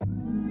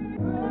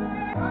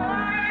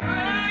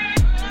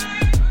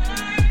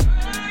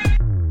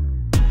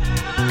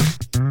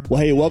Well,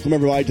 hey, welcome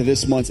everybody to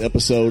this month's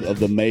episode of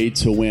the Made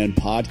to Win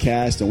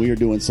podcast, and we are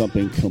doing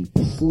something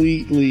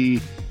completely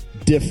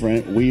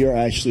different. We are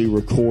actually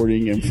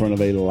recording in front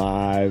of a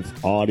live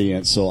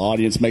audience. So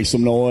audience, make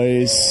some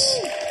noise.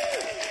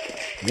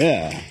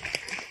 Yeah.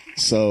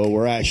 So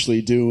we're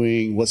actually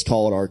doing what's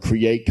called our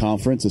Create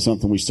Conference. It's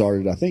something we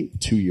started, I think,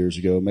 2 years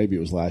ago. Maybe it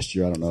was last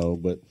year. I don't know.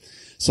 But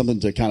something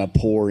to kind of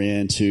pour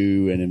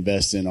into and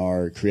invest in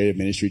our creative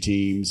ministry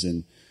teams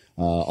and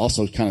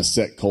also kind of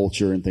set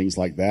culture and things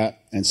like that.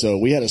 And so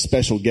we had a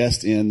special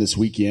guest in this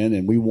weekend,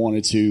 and we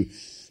wanted to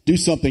do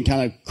something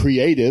kind of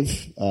creative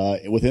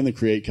within the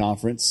Create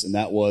Conference, and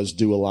that was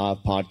do a live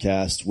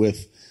podcast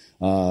with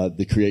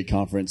the Create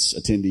Conference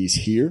attendees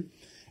here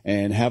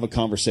and have a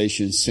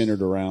conversation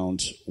centered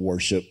around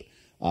worship.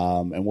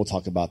 And we'll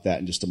talk about that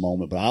in just a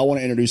moment. But I want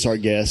to introduce our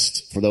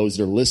guest for those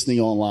that are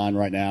listening online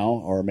right now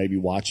or maybe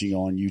watching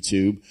on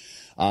YouTube.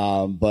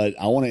 But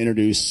I want to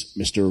introduce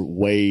Mr.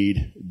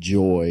 Wade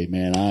Joye.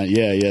 Man,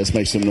 let's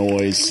make some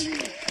noise.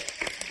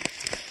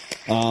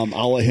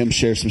 I'll let him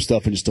share some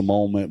stuff in just a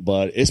moment,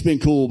 but it's been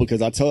cool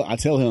because I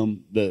tell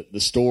him the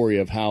story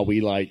of how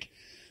we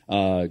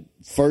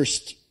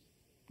first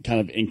kind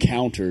of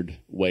encountered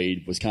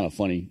Wade. Was kind of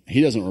funny.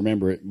 He doesn't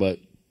remember it, but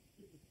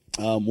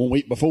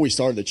before we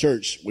started the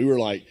church, we were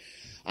like,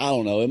 I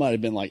don't know, it might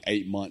have been like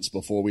 8 months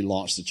before we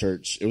launched the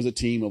church. It was a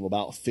team of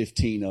about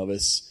 15 of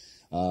us.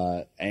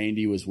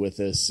 Andy was with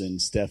us and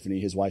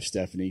Stephanie, his wife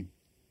Stephanie.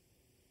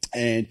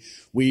 And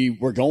we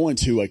were going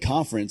to a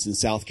conference in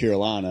South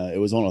Carolina. It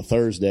was on a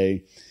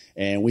Thursday.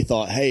 And we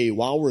thought, hey,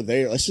 while we're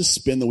there, let's just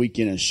spend the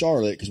weekend in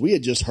Charlotte. Because we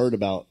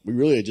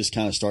really had just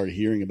kind of started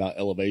hearing about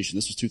Elevation.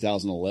 This was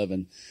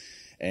 2011.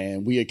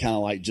 And we had kind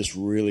of just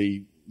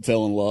really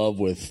fell in love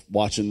with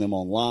watching them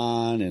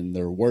online and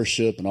their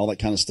worship and all that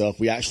kind of stuff.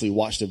 We actually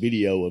watched a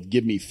video of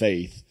Give Me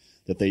Faith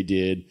that they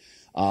did.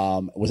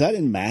 Was that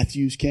in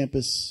Matthews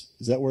campus?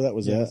 Is that where that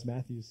was at? Yeah, it's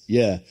Matthews.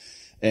 Yeah.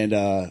 And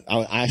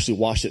I actually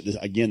watched it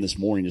again this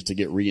morning just to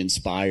get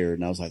re-inspired.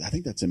 And I was like, I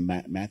think that's in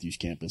Matthews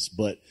campus.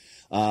 But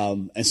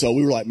and so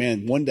we were like,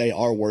 man, one day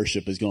our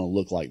worship is going to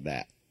look like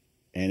that.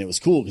 And it was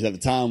cool because at the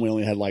time we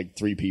only had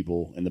 3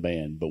 people in the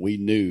band. But we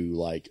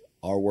knew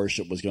our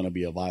worship was going to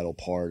be a vital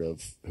part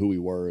of who we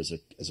were as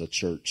a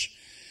church.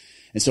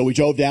 And so we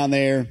drove down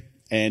there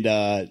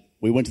and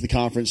we went to the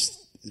conference.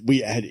 We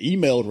had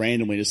emailed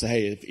randomly to say,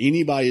 hey, if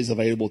anybody is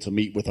available to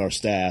meet with our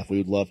staff, we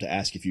would love to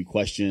ask a few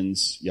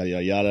questions, yada,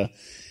 yada, yada.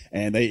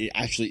 And they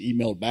actually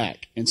emailed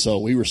back. And so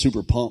we were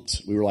super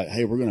pumped. We were like,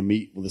 hey, we're going to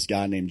meet with this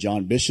guy named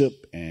John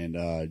Bishop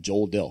and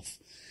Joel Delph.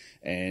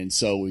 And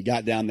so we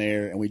got down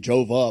there and we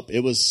drove up.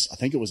 I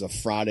think it was a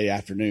Friday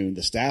afternoon.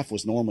 The staff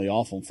was normally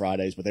off on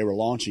Fridays, but they were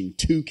launching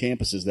 2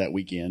 campuses that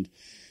weekend.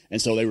 And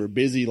so they were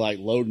busy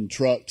loading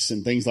trucks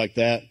and things like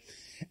that.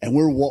 And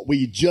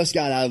we just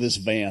got out of this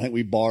van. I think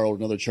we borrowed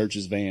another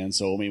church's van.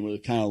 So, we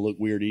kind of look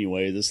weird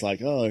anyway. It's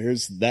like, oh,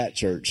 here's that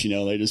church.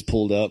 They just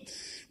pulled up.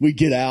 We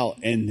get out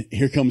and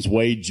here comes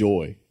Wade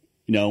Joye.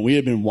 We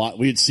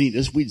had seen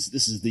this.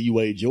 This is the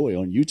Wade Joye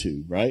on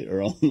YouTube, right?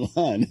 Or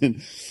online.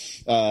 And,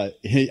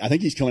 I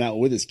think he's coming out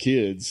with his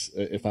kids,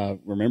 if I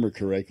remember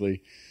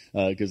correctly.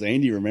 Cause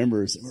Andy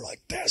remembers and we're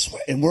like, that's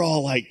what, and we're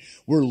all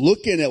we're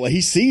looking at he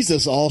sees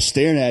us all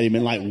staring at him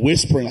and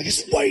whispering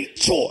it's Wade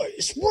Joye,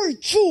 it's Wade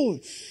Joye.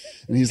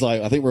 And he's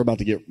like, I think we're about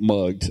to get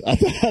mugged. I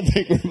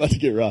think we're about to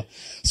get robbed.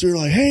 So we were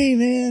like, hey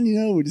man,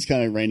 we just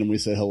kind of randomly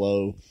said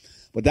hello.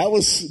 But that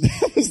was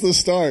the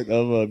start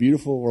of a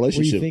beaubeautiful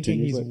relationship. Were you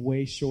thinking he's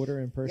way shorter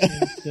in person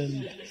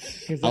than,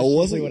 cause that's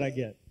usually what I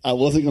get. I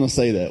wasn't going to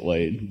say that,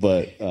 Wade,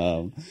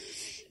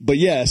 but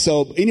yeah,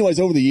 so anyways,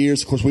 over the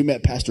years, of course, we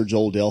met Pastor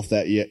Joel Delph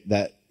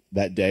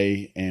that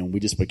day, and we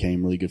just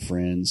became really good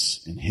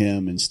friends. And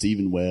him and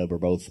Stephen Webb are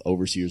both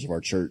overseers of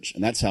our church,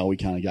 and that's how we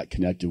kind of got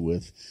connected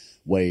with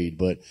Wade.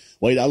 But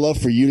Wade, I'd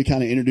love for you to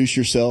kind of introduce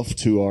yourself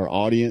to our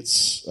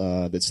audience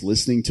that's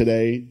listening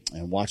today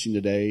and watching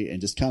today,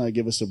 and just kind of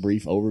give us a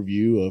brief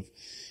overview of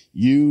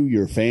you,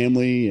 your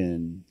family,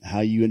 and how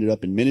you ended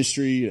up in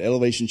ministry,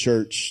 Elevation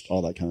Church,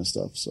 all that kind of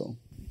stuff. So.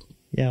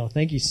 Yeah, well,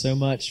 thank you so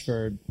much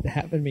for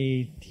having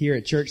me here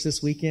at church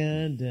this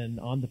weekend and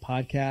on the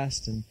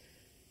podcast. And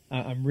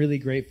I'm really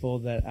grateful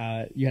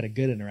that you had a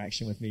good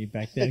interaction with me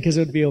back then, because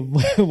it would be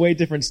a way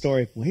different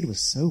story if Wade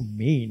was so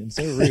mean and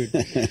so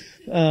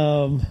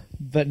rude.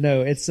 But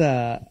no, it's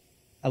I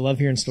love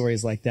hearing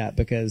stories like that,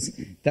 because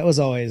that was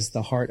always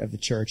the heart of the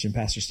church, and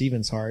Pastor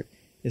Stephen's heart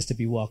is to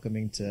be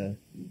welcoming to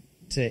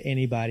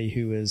anybody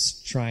who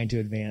is trying to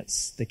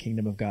advance the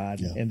kingdom of God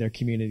in their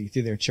community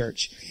through their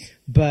church.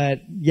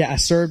 But yeah, I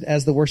served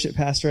as the worship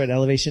pastor at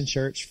Elevation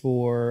Church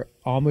for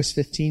almost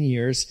 15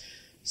 years.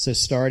 So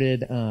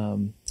started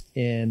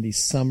in the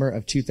summer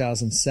of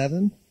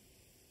 2007,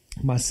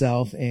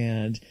 myself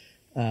and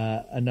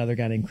another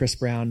guy named Chris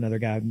Brown, another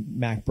guy,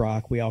 Mac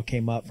Brock. We all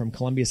came up from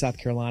Columbia, South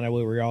Carolina,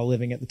 where we were all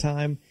living at the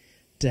time,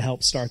 to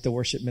help start the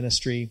worship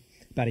ministry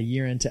about a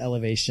year into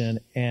Elevation.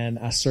 And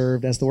I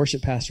served as the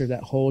worship pastor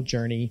that whole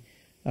journey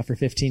for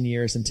 15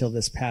 years until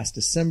this past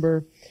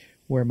December,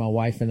 where my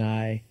wife and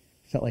I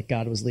felt like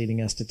God was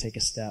leading us to take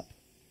a step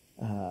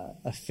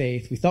of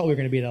faith. We thought we were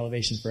going to be at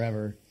Elevation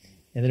forever.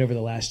 And then over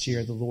the last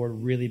year, the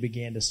Lord really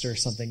began to stir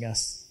something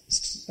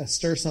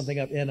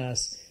up in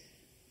us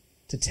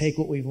to take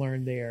what we've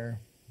learned there,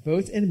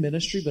 both in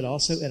ministry, but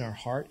also in our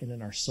heart and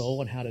in our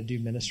soul, and how to do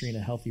ministry in a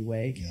healthy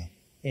way,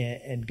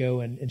 and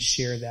go and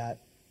share that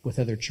with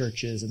other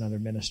churches and other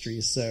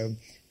ministries. So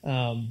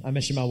I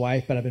mentioned my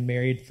wife, but I've been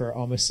married for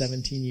almost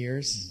 17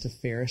 years to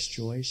Ferris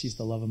Joye. She's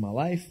the love of my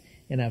life.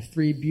 And I have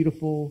 3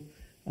 beautiful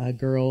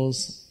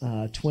girls,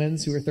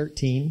 twins who are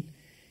 13.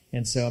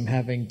 And so I'm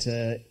having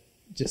to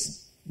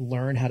just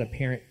learn how to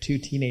parent 2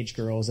 teenage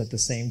girls at the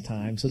same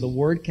time. So the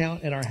word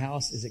count in our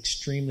house is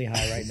extremely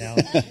high right now.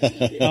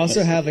 I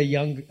also have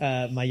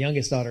my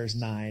youngest daughter is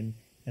 9.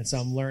 And so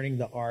I'm learning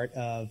the art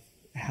of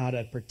how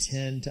to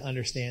pretend to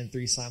understand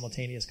 3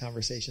 simultaneous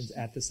conversations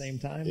at the same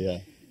time. Yeah.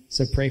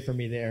 So pray for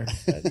me there.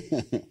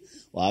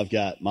 Well, I've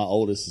got, my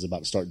oldest is about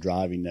to start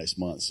driving next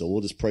month, so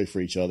we'll just pray for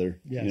each other.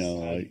 Yes.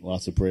 Like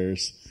lots of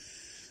prayers.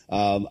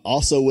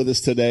 Also with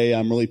us today,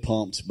 I'm really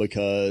pumped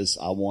because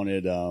I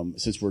wanted,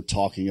 since we're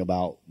talking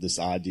about this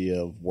idea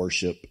of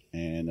worship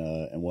and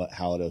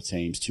how it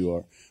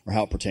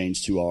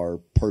pertains to our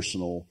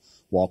personal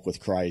walk with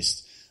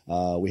Christ.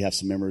 We have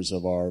some members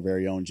of our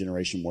very own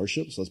Generation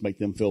Worship, so let's make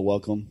them feel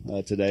welcome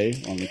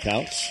today on the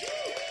couch.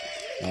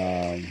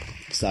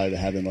 Excited to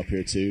have them up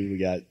here too. We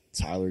got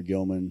Tyler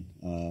Gilman.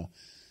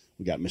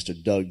 We got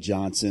Mr. Doug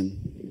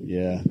Johnson.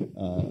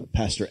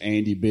 Pastor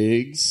Andy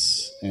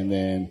Biggs, and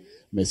then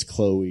Miss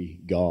Chloe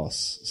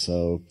Goss.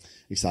 So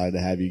excited to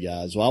have you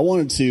guys. Well, I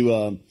wanted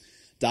to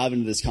dive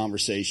into this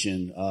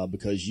conversation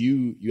because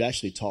you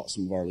actually taught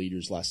some of our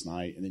leaders last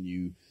night, and then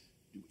you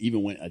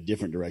even went a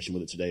different direction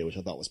with it today, which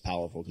I thought was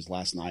powerful because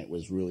last night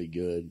was really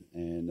good,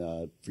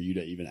 and for you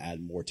to even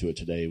add more to it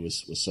today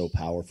was so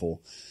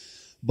powerful.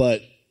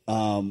 But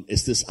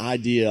it's this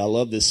idea. I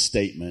love this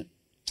statement,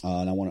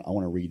 and I want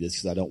to read this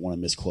because I don't want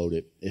to misquote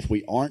it. If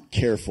we aren't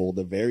careful,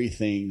 the very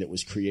thing that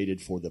was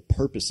created for the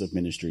purpose of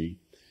ministry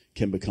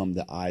can become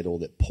the idol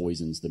that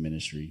poisons the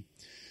ministry.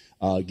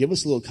 Give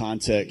us a little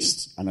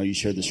context. I know you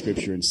shared the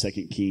scripture in 2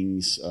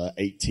 Kings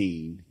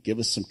 18. Give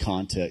us some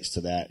context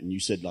to that. And you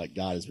said, like,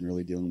 God has been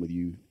really dealing with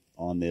you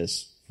on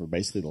this for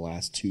basically the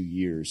last 2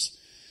 years.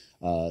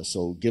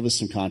 So give us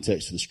some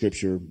context to the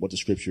scripture, what the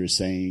scripture is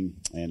saying,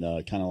 and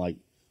kind of like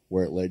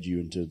where it led you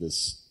into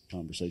this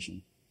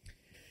conversation.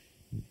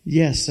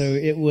 Yeah, so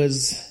it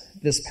was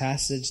this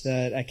passage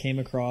that I came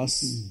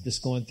across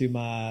just going through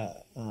my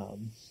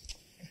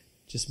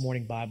just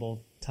morning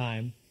Bible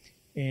time.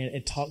 And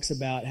it talks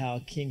about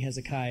how King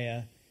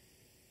Hezekiah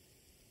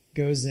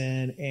goes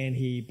in and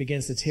he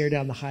begins to tear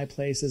down the high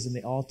places and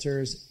the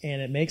altars.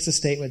 And it makes a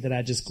statement that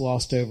I just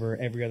glossed over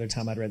every other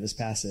time I'd read this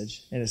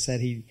passage. And it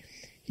said he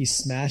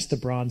smashed the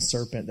bronze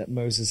serpent that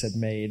Moses had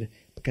made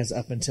because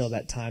up until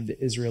that time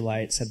the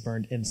Israelites had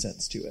burned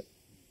incense to it.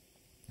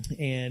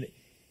 And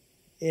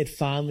it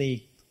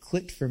finally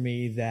clicked for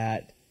me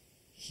that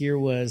here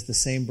was the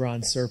same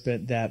bronze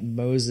serpent that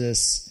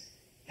Moses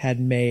had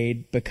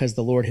made because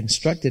the Lord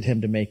instructed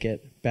him to make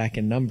it back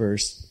in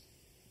Numbers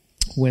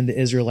when the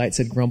Israelites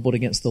had grumbled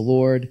against the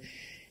Lord,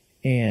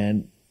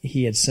 and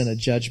he had sent a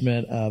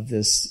judgment of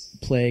this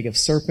plague of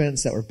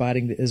serpents that were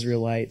biting the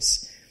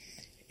Israelites,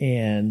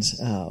 and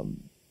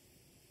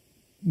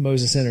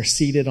Moses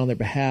interceded on their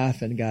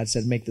behalf, and God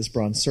said, make this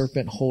bronze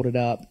serpent, hold it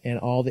up, and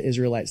all the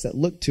Israelites that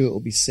look to it will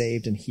be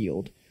saved and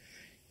healed,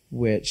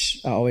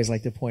 which I always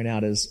like to point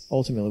out is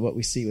ultimately what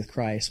we see with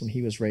Christ when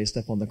he was raised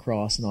up on the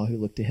cross, and all who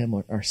look to him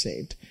are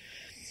saved.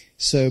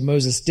 So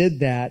Moses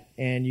did that,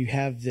 and you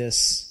have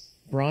this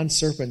bronze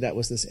serpent that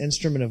was this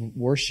instrument of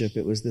worship.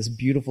 It was this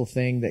beautiful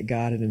thing that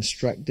God had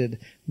instructed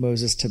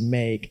Moses to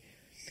make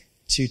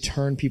to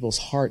turn people's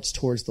hearts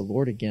towards the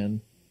Lord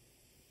again.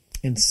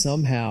 And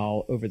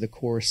somehow, over the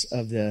course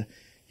of the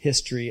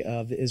history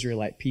of the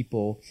Israelite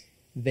people,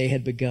 they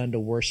had begun to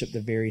worship the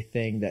very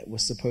thing that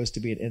was supposed to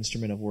be an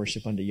instrument of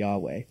worship unto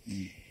Yahweh.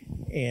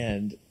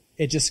 And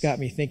it just got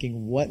me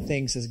thinking, what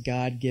things has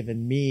God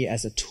given me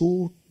as a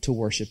tool to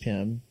worship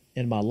him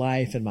in my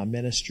life, in my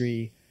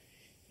ministry,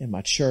 in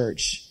my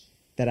church,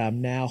 that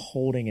I'm now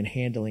holding and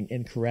handling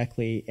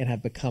incorrectly and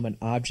have become an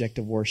object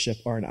of worship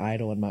or an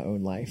idol in my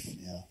own life.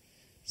 Yeah.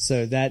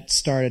 So that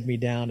started me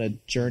down a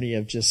journey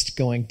of just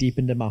going deep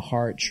into my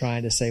heart,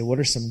 trying to say, what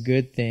are some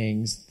good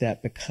things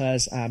that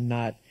because I'm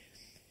not,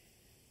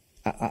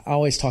 I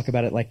always talk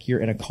about it like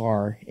you're in a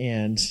car,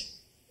 and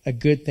a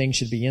good thing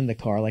should be in the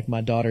car. Like my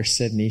daughter,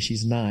 Sydney,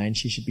 she's 9.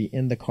 She should be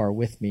in the car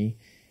with me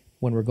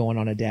when we're going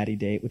on a daddy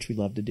date, which we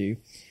love to do.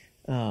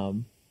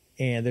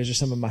 And those are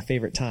some of my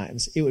favorite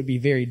times. It would be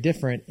very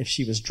different if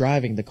she was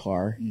driving the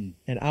car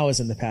and I was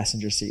in the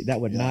passenger seat.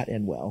 That would not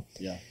end well.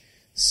 Yeah.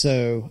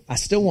 So I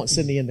still want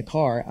Sydney in the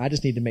car. I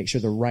just need to make sure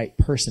the right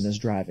person is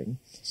driving.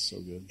 So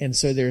good. And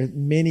so there are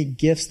many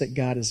gifts that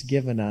God has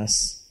given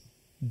us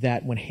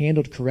that when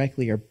handled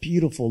correctly are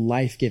beautiful,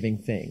 life-giving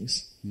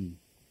things.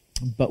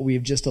 But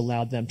we've just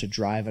allowed them to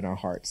drive in our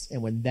hearts.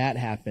 And when that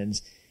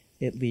happens,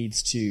 It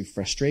leads to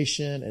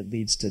frustration. It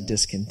leads to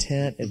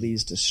discontent. It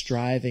leads to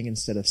striving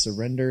instead of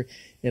surrender.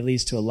 It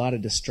leads to a lot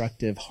of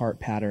destructive heart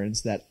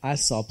patterns that I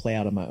saw play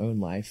out in my own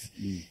life.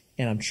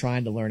 And I'm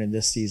trying to learn in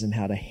this season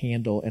how to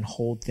handle and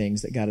hold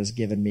things that God has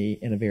given me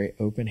in a very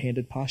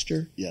open-handed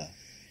posture. Yeah.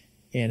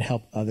 And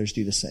help others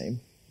do the same.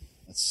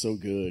 That's so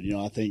good.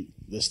 I think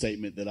the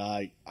statement that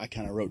I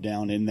kind of wrote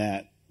down in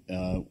that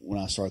when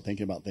I started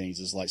thinking about things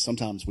is like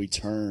sometimes we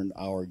turn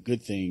our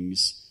good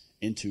things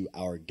into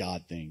our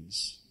God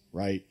things,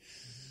 right?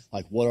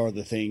 Like what are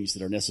the things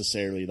that are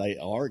necessarily, they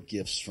are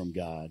gifts from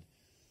God,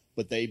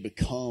 but they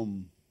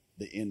become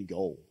the end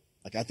goal.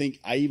 Like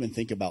I even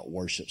think about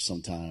worship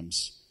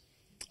sometimes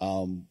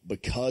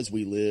because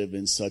we live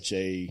in such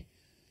a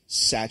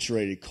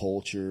saturated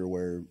culture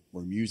where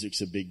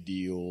music's a big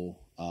deal.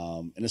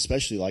 And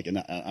especially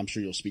and I'm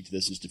sure you'll speak to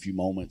this in just a few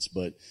moments,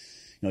 but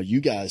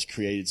you guys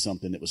created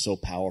something that was so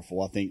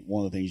powerful. I think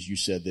one of the things you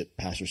said that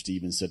Pastor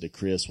Stephen said to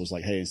Chris was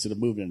like, hey, instead of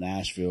moving to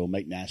Nashville,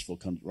 make Nashville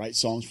come, write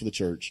songs for the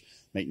church,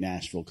 make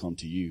Nashville come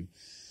to you.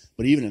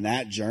 But even in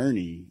that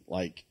journey,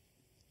 like,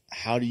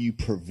 how do you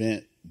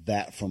prevent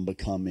that from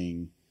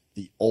becoming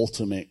the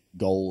ultimate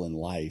goal in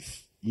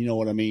life? You know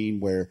what I mean?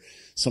 Where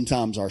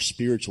sometimes our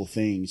spiritual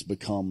things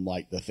become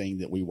like the thing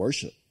that we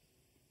worship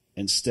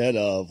instead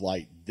of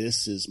like,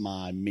 this is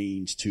my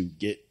means to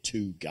get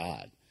to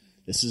God.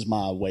 This is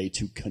my way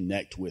to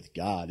connect with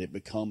God. It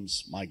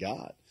becomes my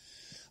God.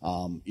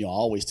 I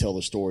always tell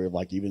the story of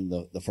like even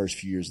the first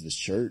few years of this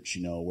church,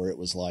 where it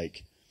was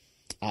like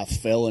I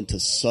fell into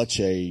such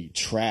a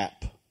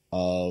trap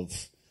of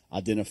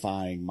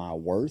identifying my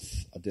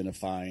worth,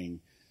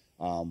 identifying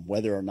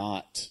whether or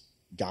not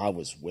God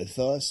was with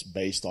us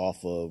based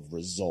off of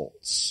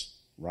results,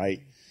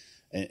 right?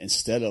 And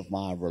instead of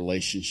my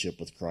relationship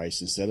with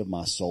Christ, instead of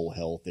my soul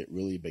health, it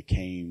really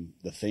became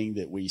the thing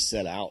that we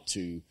set out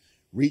to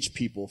reach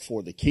people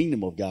for. The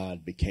kingdom of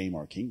God became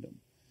our kingdom.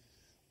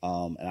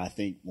 And I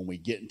think when we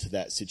get into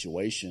that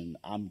situation,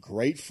 I'm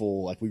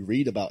grateful. Like we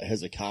read about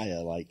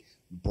Hezekiah, like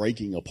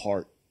breaking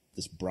apart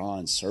this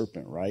bronze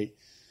serpent, right?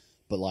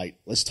 But like,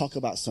 let's talk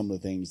about some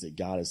of the things that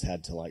God has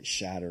had to like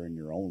shatter in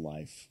your own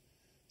life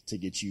to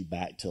get you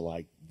back to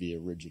like the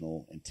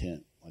original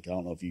intent. Like, I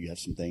don't know if you have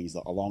some things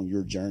along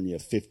your journey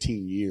of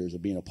 15 years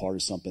of being a part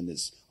of something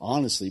that's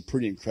honestly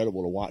pretty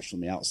incredible to watch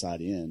from the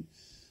outside in.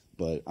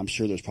 But I'm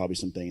sure there's probably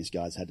some things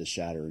God's had to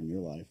shatter in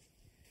your life.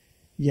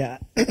 Yeah.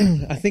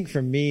 I think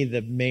for me,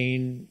 the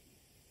main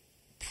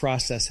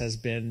process has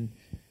been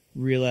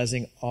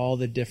realizing all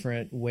the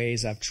different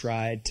ways I've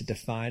tried to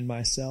define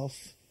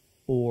myself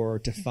or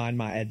to find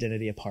my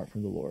identity apart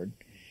from the Lord.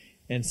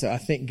 And so I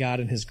think God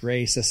in his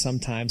grace has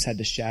sometimes had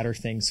to shatter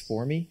things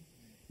for me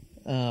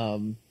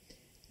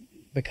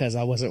because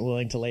I wasn't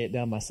willing to lay it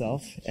down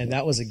myself. And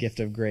that was a gift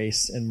of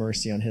grace and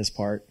mercy on his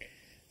part.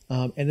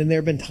 And then there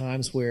have been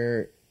times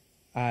where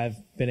I've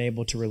been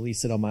able to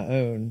release it on my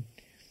own,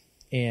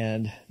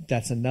 and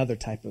that's another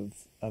type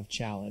of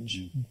challenge.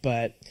 Mm-hmm.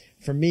 But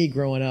for me,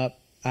 growing up,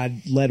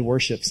 I led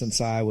worship since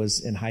I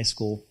was in high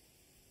school,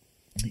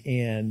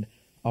 and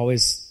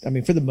always, I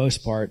mean, for the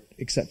most part,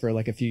 except for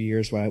like a few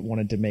years where I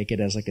wanted to make it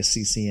as like a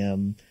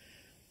CCM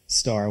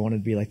star. I wanted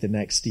to be like the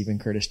next Stephen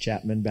Curtis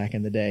Chapman back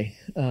in the day.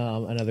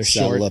 Another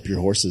Saddle short, up your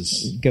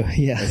horses. Go,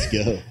 yeah, let's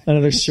go.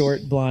 Another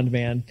short blonde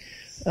man.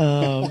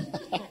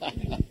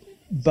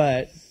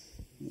 But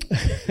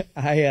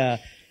I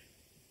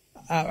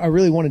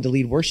really wanted to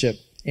lead worship,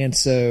 and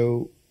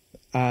so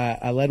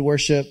I led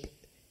worship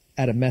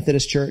at a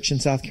Methodist church in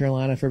South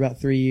Carolina for about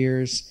 3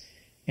 years.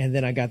 And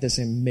then I got this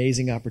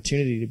amazing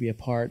opportunity to be a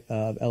part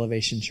of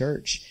Elevation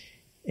Church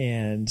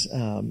and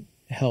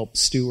help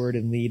steward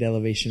and lead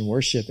Elevation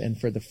Worship. And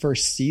for the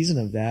first season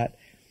of that,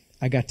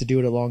 I got to do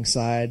it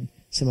alongside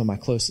some of my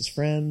closest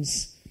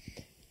friends.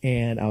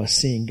 And I was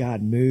seeing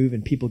God move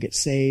and people get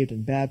saved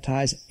and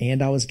baptized.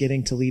 And I was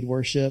getting to lead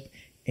worship.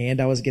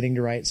 And I was getting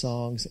to write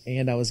songs.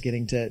 And I was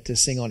getting to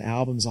sing on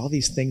albums. All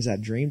these things I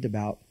dreamed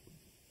about.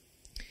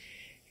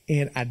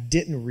 And I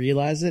didn't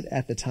realize it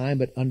at the time,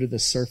 but under the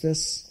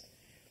surface,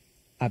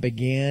 I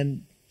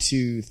began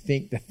to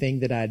think the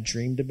thing that I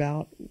dreamed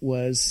about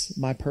was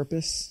my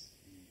purpose,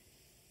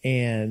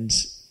 and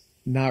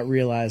not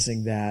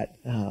realizing that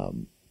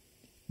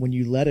when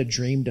you let a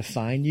dream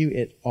define you,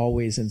 it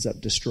always ends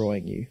up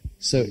destroying you.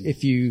 So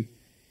if you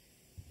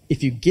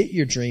get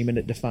your dream and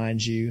it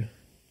defines you,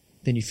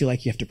 then you feel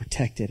like you have to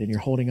protect it and you're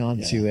holding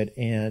on to it.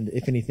 And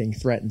if anything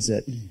threatens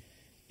it,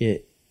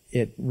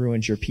 it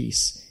ruins your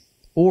peace.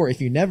 Or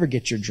if you never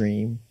get your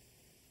dream,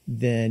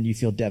 then you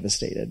feel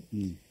devastated.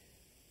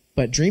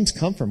 But dreams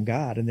come from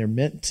God, and they're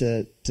meant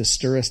to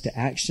stir us to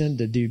action,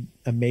 to do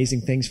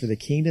amazing things for the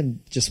kingdom.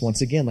 Just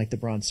once again, like the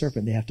bronze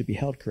serpent, they have to be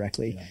held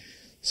correctly. Yeah.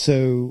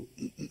 So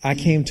I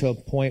came to a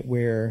point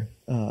where,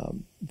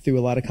 through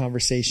a lot of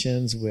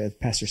conversations with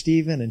Pastor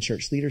Stephen and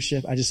church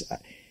leadership,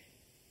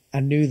 I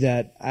knew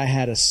that I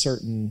had a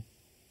certain,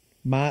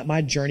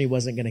 my journey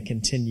wasn't going to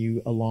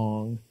continue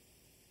along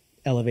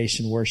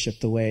Elevation Worship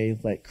the way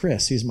like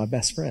Chris, who's my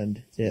best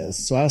friend,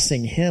 is. So I was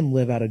seeing him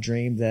live out a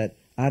dream that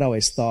I'd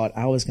always thought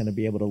I was going to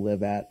be able to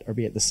live at or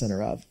be at the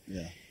center of.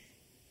 Yeah.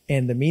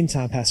 In the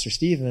meantime, Pastor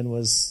Stephen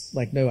was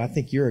like, no, I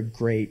think you're a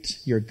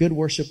good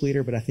worship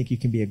leader, but I think you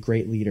can be a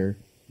great leader.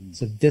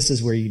 So this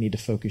is where you need to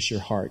focus your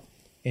heart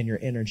and your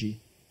energy.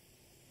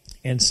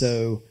 And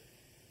so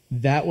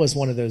that was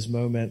one of those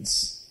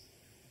moments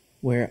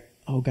where,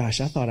 oh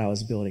gosh, I thought I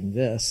was building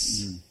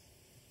this,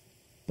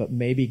 but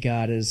maybe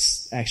God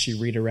is actually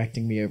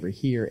redirecting me over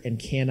here. And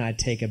can I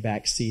take a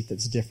back seat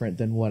that's different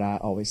than what I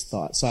always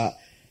thought? So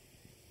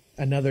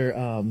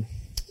another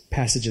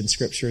passage in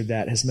Scripture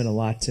that has meant a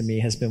lot to me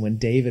has been when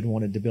David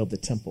wanted to build the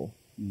temple.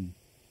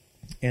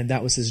 And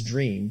that was his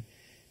dream.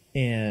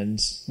 And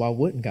why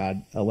wouldn't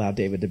God allow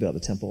David to build the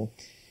temple?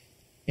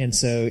 And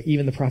so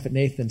even the prophet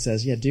Nathan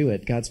says, yeah, do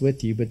it. God's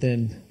with you. But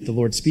then the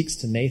Lord speaks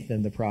to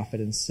Nathan, the prophet,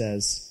 and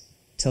says,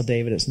 tell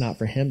David it's not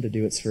for him to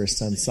do, it's for his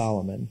son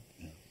Solomon.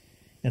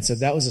 And so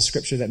that was a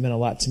scripture that meant a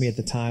lot to me at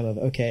the time of,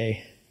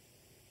 okay,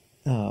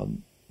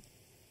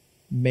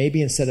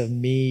 maybe instead of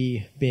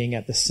me being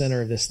at the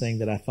center of this thing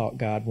that I thought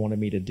God wanted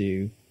me to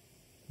do,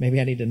 maybe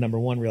I need to, number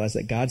one, realize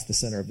that God's the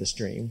center of this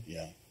dream.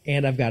 Yeah.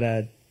 And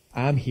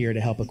I'm here to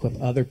help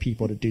equip other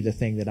people to do the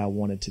thing that I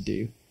wanted to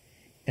do.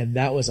 And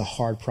that was a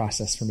hard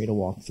process for me to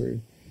walk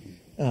through.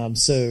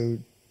 So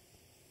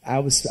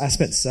I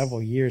spent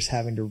several years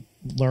having to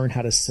learn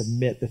how to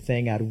submit the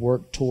thing I'd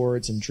worked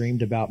towards and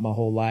dreamed about my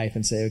whole life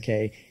and say,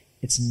 okay,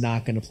 it's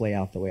not going to play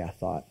out the way I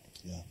thought.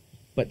 Yeah.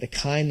 But the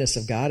kindness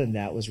of God in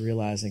that was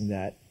realizing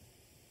that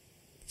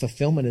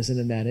fulfillment isn't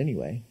in that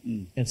anyway.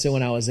 And so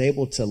when I was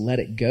able to let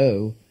it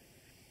go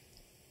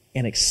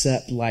and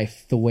accept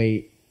life the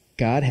way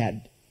God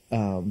had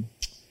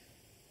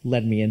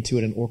led me into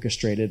it and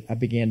orchestrated, I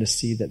began to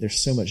see that there's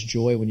so much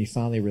joy when you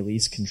finally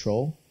release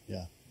control.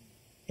 Yeah.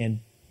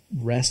 And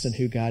rest in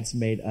who God's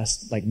made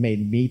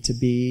me to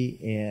be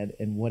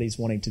and what he's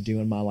wanting to do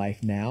in my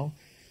life now.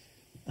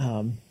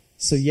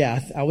 So yeah,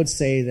 I would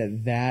say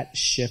that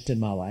shift in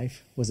my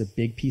life was a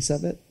big piece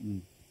of it.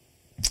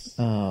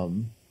 I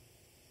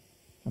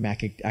mean,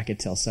 I could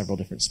tell several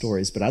different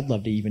stories, but I'd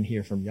love to even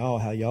hear from y'all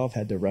how y'all have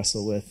had to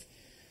wrestle with,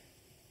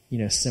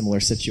 similar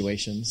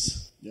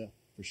situations. Yeah,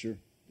 for sure.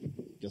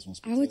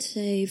 I would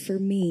say for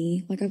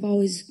me, like I've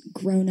always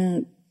grown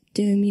up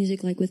doing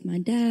music like with my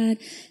dad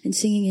and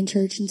singing in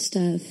church and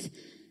stuff.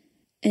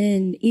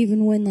 And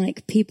even when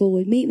like people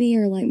would meet me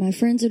or like my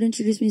friends would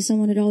introduce me to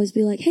someone, it'd always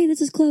be like, hey,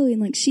 this is Chloe.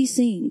 And like she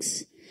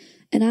sings.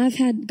 And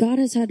God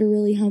has had to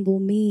really humble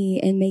me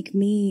and make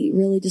me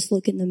really just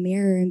look in the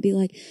mirror and be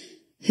like,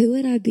 who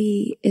would I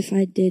be if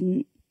I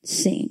didn't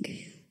sing?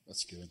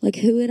 That's good. Like,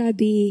 who would I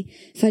be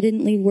if I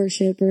didn't lead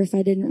worship or if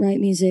I didn't write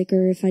music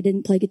or if I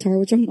didn't play guitar,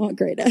 which I'm not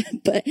great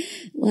at, but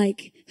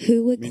like,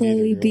 who would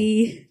Chloe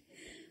be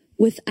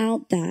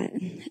without that?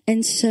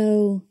 And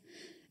so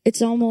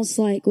it's almost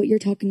like what you're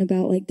talking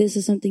about. Like, this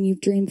is something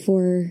you've dreamed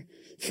for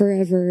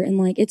forever. And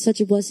like, it's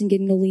such a blessing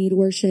getting to lead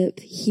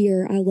worship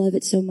here. I love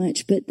it so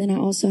much. But then I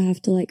also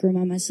have to like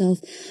remind myself,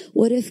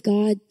 what if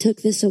God took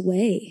this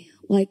away?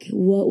 Like,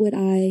 what would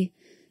I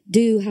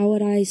do? How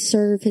would I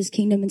serve his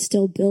kingdom and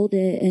still build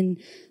it and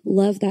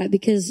love that?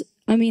 Because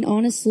I mean,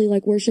 honestly,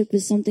 like worship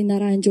is something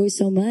that I enjoy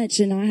so much.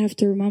 And I have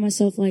to remind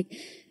myself, like,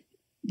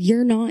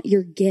 you're not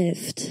your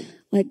gift.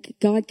 Like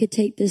God could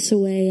take this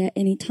away at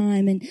any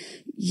time and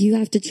you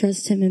have to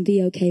trust him and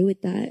be okay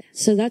with that.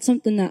 So that's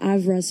something that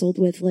I've wrestled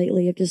with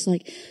lately of just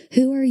like,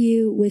 who are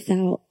you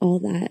without all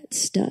that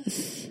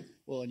stuff?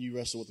 Well, and you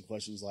wrestle with the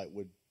questions like,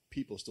 would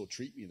people still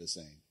treat me the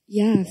same?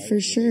 Yeah, right? for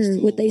sure.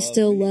 Would they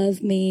still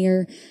love me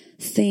or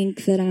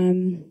think that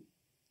I'm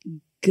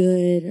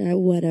good at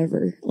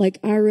whatever? Like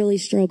I really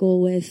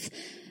struggle with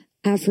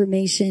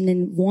affirmation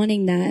and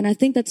wanting that. And I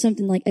think that's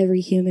something like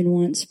every human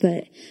wants,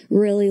 but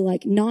really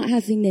like not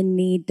having to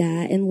need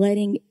that and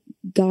letting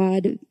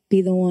God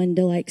be the one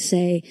to like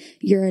say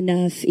you're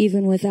enough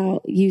even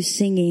without you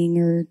singing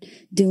or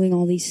doing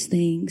all these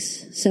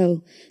things.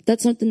 So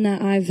that's something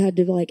that I've had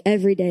to like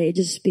every day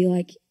just be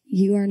like,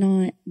 you are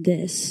not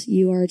this.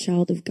 You are a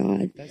child of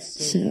God.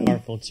 That's so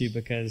powerful too,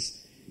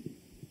 because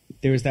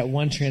there was that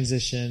one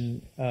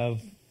transition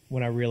of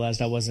when I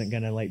realized I wasn't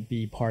going to like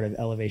be part of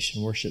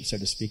elevation worship, so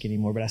to speak,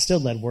 anymore. But I still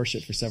led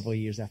worship for several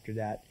years after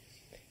that.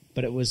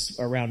 But it was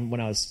around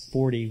when I was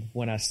 40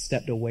 when I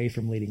stepped away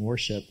from leading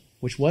worship,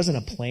 which wasn't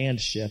a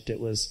planned shift. It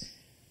was,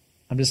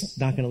 I'm just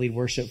not going to lead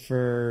worship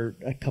for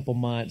a couple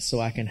months so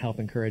I can help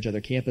encourage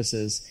other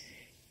campuses.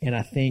 And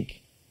I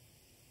think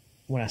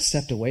when I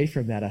stepped away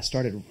from that, I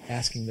started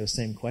asking those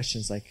same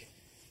questions like,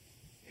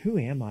 who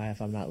am I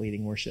if I'm not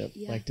leading worship?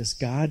 Yeah. Like,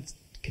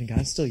 can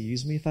God still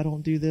use me if I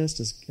don't do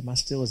this? Am I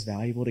still as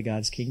valuable to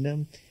God's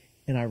kingdom?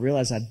 And I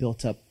realized I'd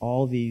built up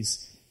all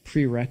these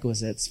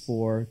prerequisites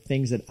for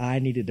things that I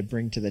needed to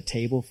bring to the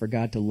table for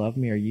God to love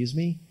me or use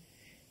me.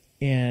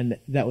 And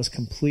that was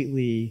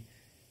completely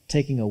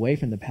taking away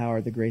from the power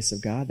of the grace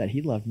of God that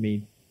he loved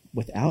me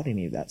without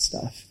any of that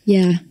stuff.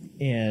 Yeah.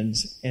 And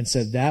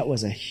so that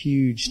was a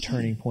huge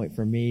turning point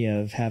for me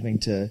of having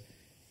to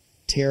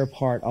tear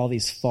apart all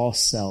these false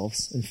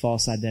selves and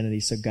false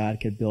identities so God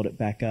could build it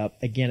back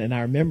up again. And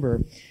I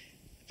remember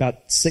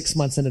about 6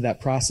 months into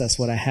that process,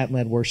 when I hadn't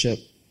led worship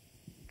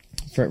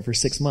for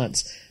 6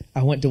 months,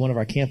 I went to one of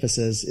our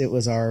campuses. It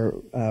was our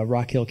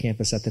Rock Hill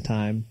campus at the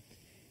time.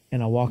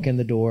 And I walk in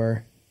the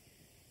door,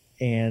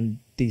 and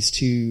these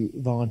two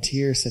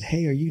volunteers said,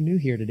 "Hey, are you new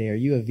here today? Are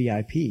you a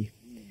VIP?"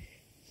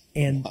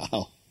 And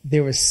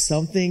there was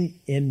something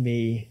in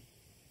me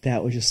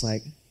that was just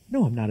like,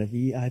 "No, I'm not a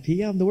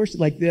VIP. I'm the worst."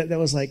 Like that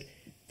was like,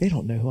 they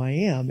don't know who I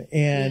am.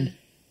 And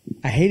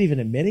I hate even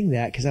admitting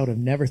that, because I would have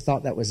never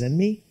thought that was in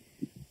me.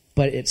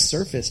 But it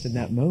surfaced in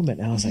that moment.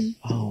 And I was like,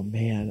 oh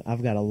man,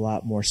 I've got a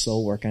lot more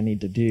soul work I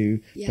need to do,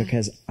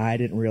 because I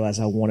didn't realize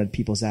I wanted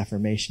people's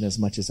affirmation as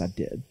much as I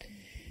did.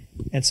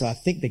 And so I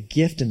think the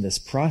gift in this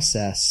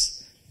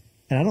process,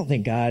 and I don't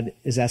think God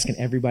is asking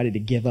everybody to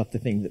give up the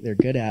thing that they're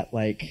good at.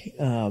 Like,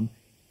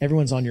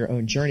 everyone's on your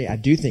own journey. I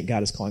do think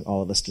God is calling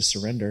all of us to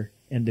surrender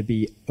and to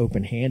be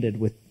open-handed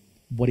with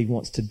what he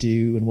wants to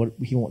do and what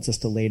he wants us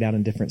to lay down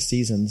in different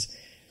seasons.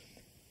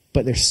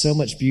 But there's so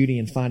much beauty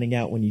in finding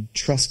out, when you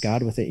trust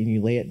God with it and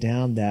you lay it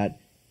down, that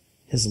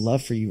his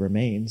love for you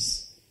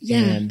remains. Yeah.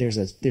 And there's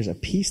a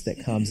peace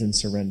that comes in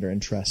surrender and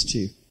trust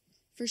too.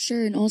 For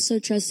sure. And also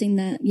trusting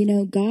that,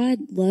 God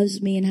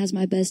loves me and has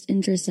my best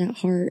interests at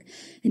heart,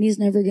 and he's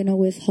never going to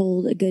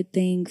withhold a good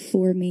thing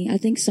for me. I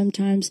think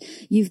sometimes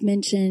you've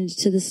mentioned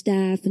to the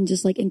staff, and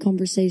just like in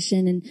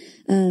conversation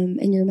and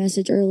in your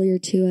message earlier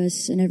to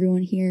us and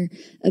everyone here,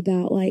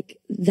 about like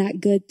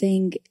that good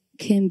thing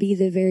can be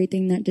the very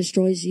thing that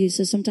destroys you.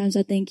 So sometimes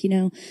I think,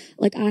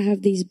 like I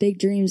have these big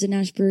dreams and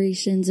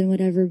aspirations and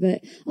whatever,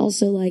 but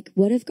also like,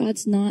 what if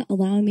God's not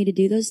allowing me to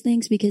do those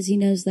things because he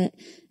knows that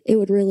it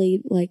would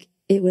really, like,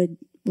 it would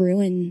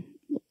ruin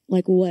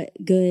like what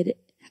good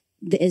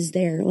is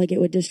there. Like it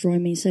would destroy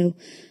me. So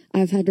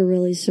I've had to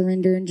really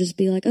surrender and just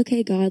be like,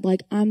 okay, God,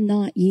 like I'm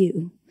not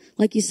you.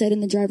 Like you said in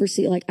the driver's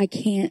seat, like I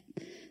can't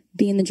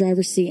be in the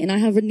driver's seat, and I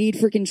have a need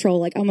for control.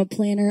 Like I'm a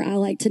planner. I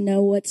like to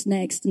know what's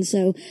next. And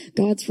so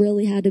God's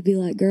really had to be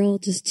like, girl,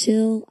 just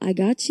chill. I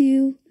got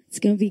you. It's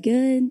going to be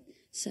good.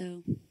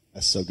 So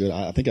that's so good.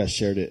 I think I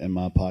shared it in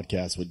my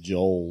podcast with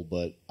Joel,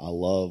 but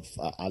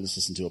I just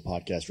listened to a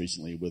podcast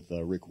recently with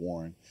Rick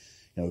Warren,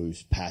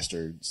 who's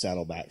pastored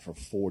Saddleback for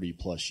 40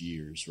 plus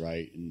years,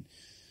 right? And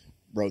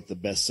wrote the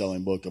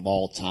best-selling book of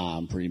all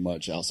time, pretty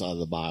much outside of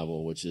the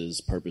Bible, which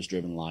is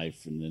Purpose-Driven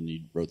Life. And then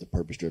he wrote the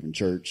Purpose-Driven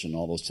Church and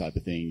all those type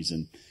of things.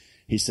 And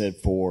he said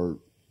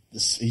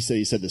he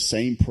said the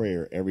same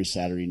prayer every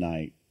Saturday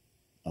night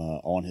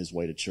on his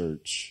way to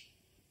church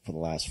for the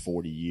last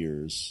 40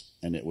 years.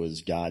 And it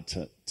was, God,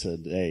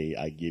 today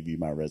I give you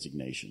my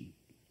resignation.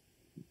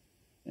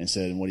 And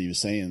said, and what he was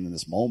saying in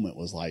this moment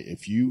was like,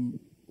 if you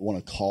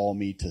want to call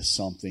me to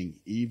something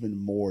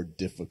even more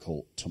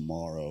difficult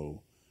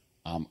tomorrow,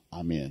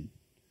 I'm in.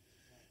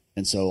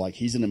 And so like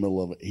he's in the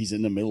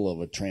middle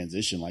of a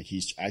transition. Like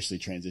he's actually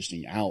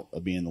transitioning out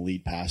of being the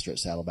lead pastor at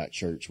Saddleback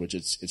Church, which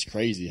it's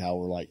crazy how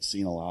we're like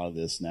seeing a lot of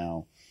this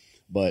now.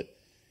 But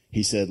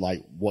he said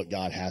like what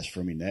God has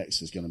for me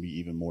next is going to be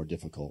even more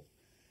difficult.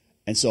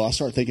 And so I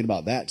started thinking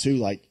about that too.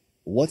 Like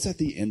what's at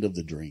the end of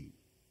the dream?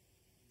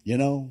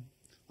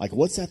 Like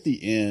what's at the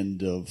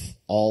end of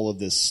all of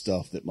this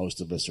stuff that most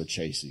of us are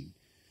chasing?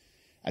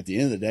 At the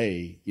end of the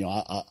day,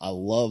 I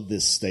love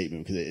this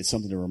statement because it's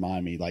something to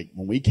remind me. Like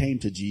when we came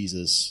to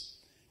Jesus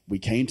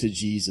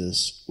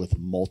with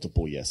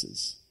multiple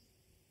yeses,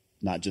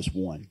 not just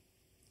one.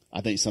 I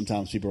think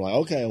sometimes people are like,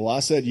 okay, well, I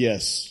said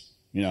yes.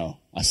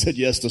 I said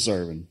yes to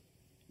serving.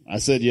 I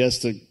said yes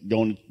to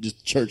going to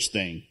just church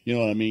thing. You know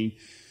what I mean?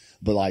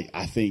 But like,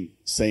 I think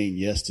saying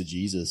yes to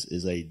Jesus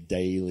is a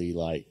daily,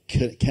 like,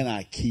 can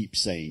I keep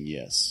saying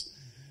yes?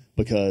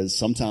 Because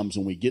sometimes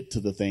when we get to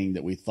the thing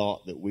that we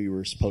thought that we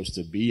were supposed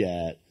to be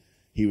at,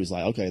 he was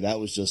like, okay, that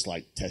was just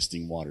like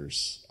testing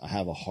waters. I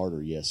have a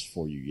harder yes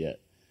for you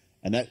yet.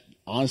 And that,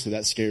 honestly,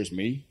 that scares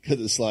me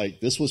because it's like,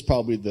 this was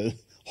probably the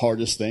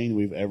hardest thing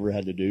we've ever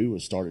had to do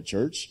was start a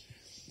church.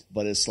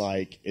 But it's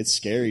like, it's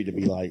scary to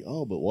be like,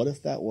 oh, but what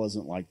if that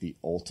wasn't like the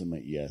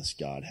ultimate yes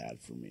God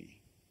had for me?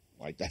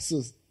 Like that's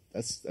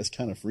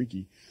kind of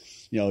freaky.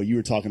 You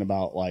were talking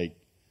about like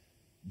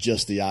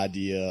just the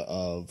idea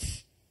of,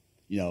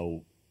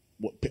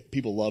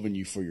 people loving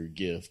you for your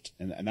gift.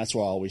 And that's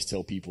why I always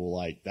tell people,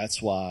 like,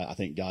 that's why I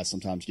think God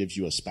sometimes gives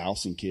you a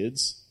spouse and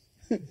kids.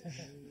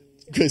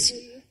 Because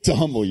to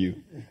humble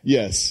you.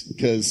 Yes.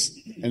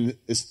 And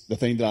it's the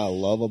thing that I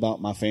love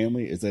about my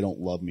family is they don't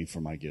love me for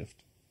my gift.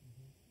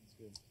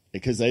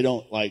 Because they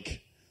don't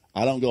like,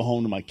 I don't go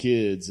home to my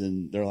kids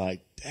and they're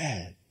like,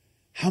 Dad,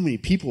 how many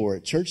people were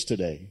at church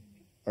today?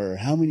 Or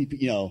how many,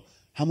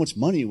 how much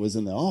money was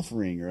in the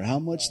offering or how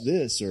much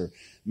this or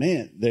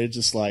man, they're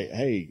just like,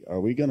 hey, are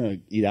we going to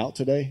eat out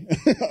today?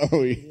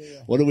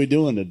 What are we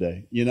doing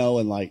today?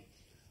 And like,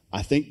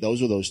 I think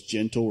those are those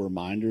gentle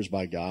reminders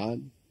by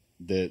God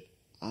that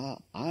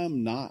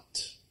I'm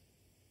not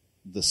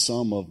the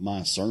sum of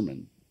my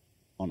sermon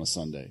on a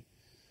Sunday.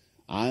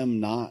 I'm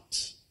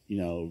not,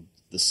 the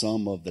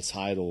sum of the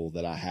title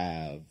that I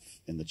have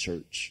in the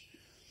church.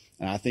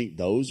 And I think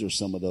those are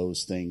some of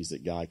those things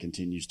that God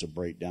continues to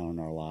break down in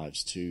our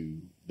lives too.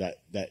 That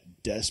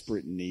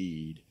desperate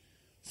need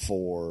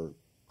for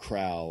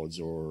crowds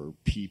or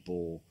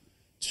people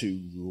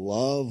to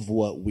love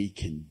what we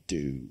can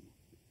do,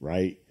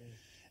 right?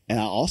 And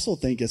I also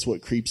think that's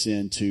what creeps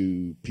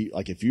into,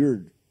 like, if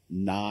you're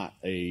not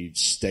a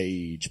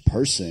stage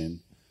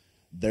person,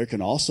 there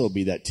can also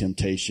be that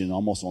temptation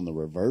almost on the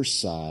reverse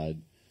side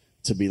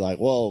to be like,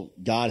 well,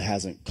 God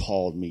hasn't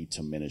called me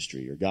to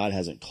ministry, or God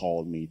hasn't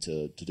called me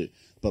to do.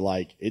 But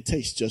like, it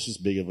takes just as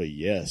big of a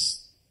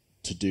yes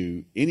to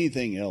do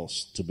anything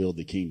else to build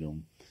the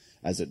kingdom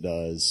as it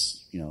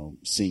does,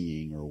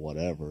 singing or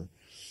whatever.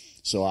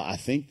 So I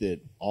think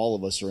that all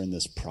of us are in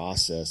this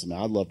process. I mean,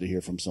 I'd love to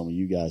hear from some of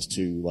you guys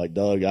too. Like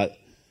Doug, I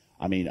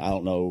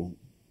don't know,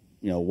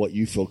 what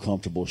you feel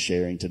comfortable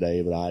sharing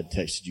today, but I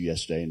texted you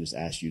yesterday and just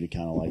asked you to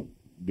kind of like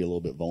be a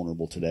little bit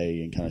vulnerable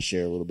today and kind of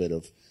share a little bit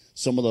of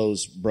some of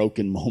those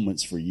broken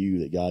moments for you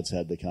that God's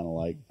had to kind of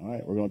like, all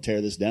right, we're going to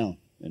tear this down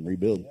and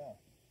rebuild.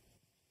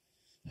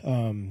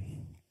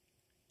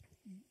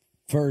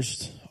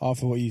 First,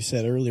 off of what you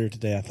said earlier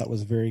today, I thought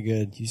was very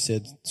good. You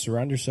said,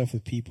 surround yourself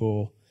with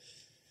people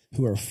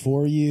who are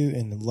for you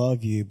and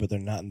love you, but they're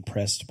not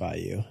impressed by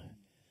you.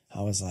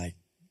 I was like,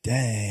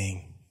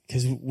 dang.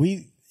 Because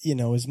we,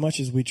 as much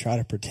as we try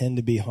to pretend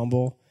to be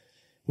humble,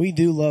 we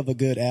do love a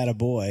good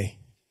attaboy,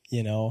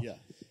 Yeah.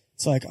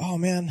 It's like, oh,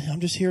 man, I'm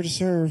just here to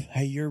serve.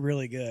 Hey, you're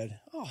really good.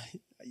 Oh,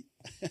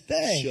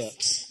 thanks.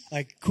 Shucks.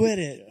 Like, quit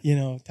it,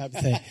 type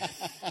of thing.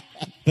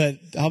 But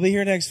I'll be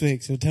here next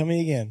week, so tell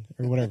me again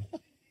or whatever.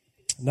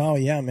 No,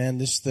 yeah, man,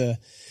 just the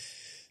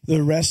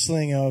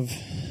wrestling of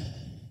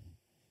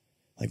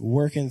like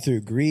working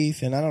through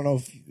grief. And I don't know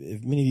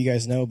if many of you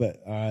guys know, but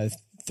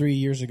 3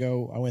 years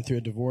ago, I went through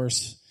a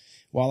divorce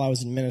while I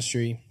was in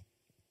ministry.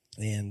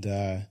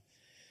 And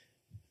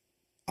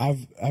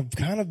I've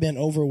kind of been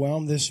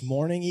overwhelmed this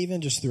morning,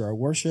 even just through our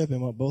worship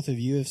and what both of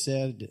you have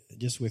said,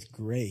 just with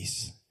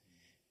grace.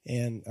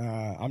 And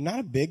I'm not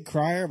a big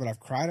crier, but I've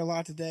cried a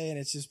lot today, and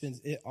it's just been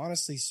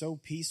honestly so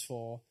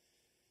peaceful,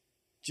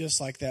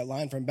 just like that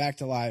line from Back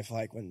to Life,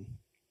 like when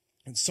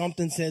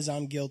something says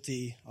I'm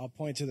guilty, I'll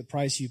point to the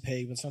price you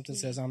paid. When something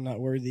says I'm not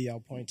worthy, I'll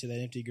point to that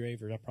empty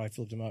grave, or I'll probably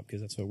flip them up because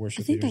that's what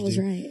worship leaders do. I think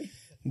that was right.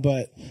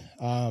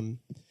 But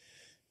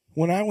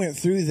when I went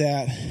through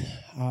that,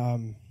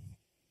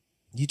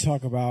 you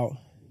talk about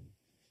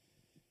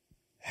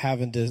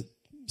having to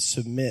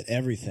submit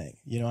everything.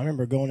 I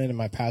remember going into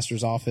my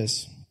pastor's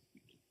office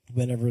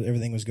whenever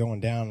everything was going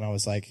down, and I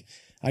was like,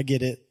 I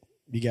get it.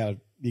 You gotta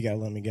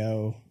let me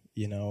go,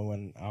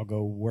 and I'll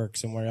go work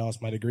somewhere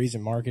else. My degree's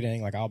in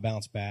marketing. Like, I'll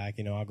bounce back,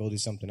 I'll go do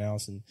something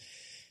else. And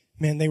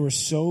man, they were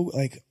so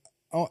like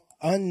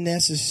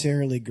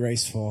unnecessarily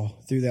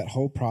graceful through that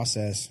whole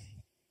process.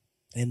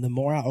 And the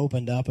more I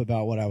opened up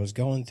about what I was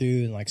going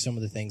through and like some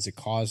of the things that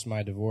caused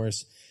my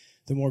divorce,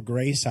 the more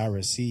grace I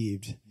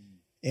received.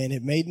 And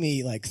it made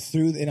me like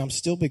and I'm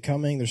still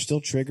becoming, there's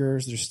still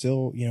triggers, there's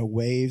still,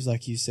 waves,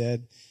 like you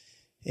said.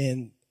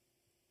 And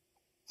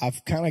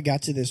I've kind of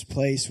got to this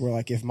place where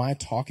like, if my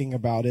talking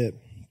about it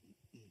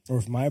or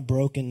if my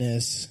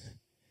brokenness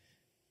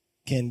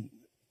can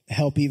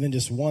help even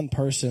just one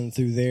person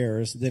through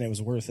theirs, then it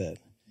was worth it.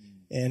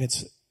 And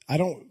I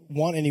don't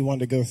want anyone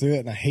to go through it,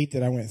 and I hate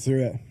that I went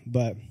through it,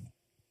 but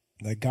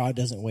like, God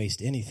doesn't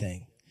waste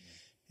anything.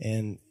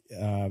 And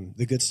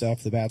the good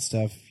stuff, the bad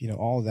stuff,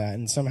 all of that.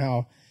 And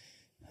somehow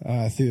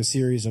through a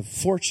series of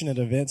fortunate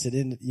events, it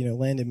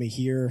landed me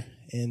here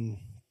in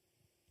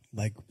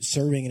like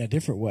serving in a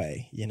different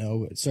way,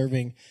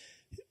 serving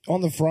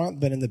on the front,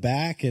 but in the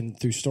back, and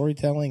through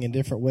storytelling in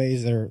different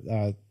ways. There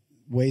are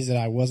ways that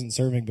I wasn't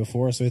serving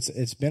before. So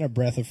it's been a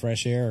breath of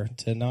fresh air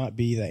to not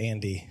be the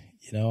Andy.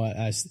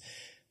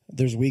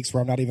 There's weeks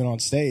where I'm not even on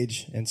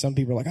stage, and some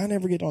people are like, I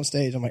never get on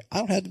stage. I'm like, I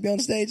don't have to be on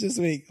stage this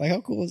week. Like,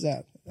 how cool is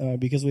that?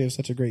 Because we have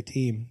such a great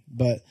team.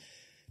 But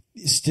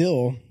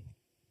still,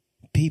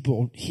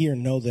 people here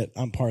know that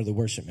I'm part of the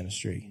worship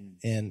ministry.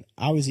 And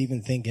I was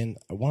even thinking,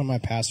 one of my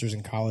pastors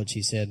in college,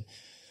 he said,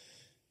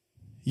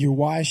 your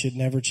why should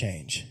never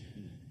change.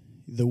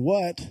 The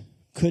what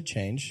could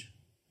change,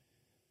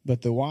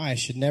 but the why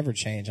should never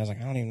change. I was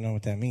like, I don't even know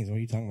what that means. What are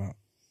you talking about?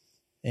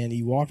 And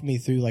he walked me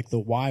through like the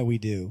why we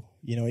do.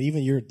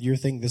 Even your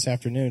thing this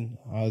afternoon,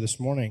 this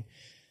morning,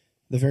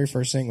 the very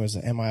first thing was,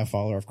 am I a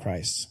follower of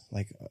Christ?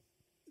 Like,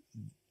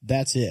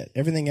 that's it.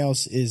 Everything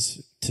else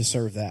is to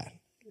serve that.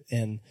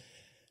 And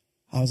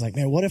I was like,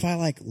 man, what if I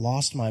like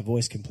lost my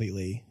voice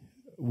completely?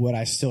 Would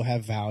I still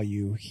have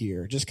value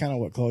here? Just kind of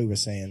what Chloe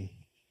was saying.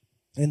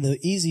 And the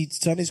easy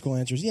Sunday school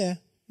answer is, yeah.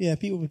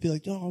 People would be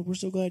like, oh, we're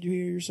so glad you're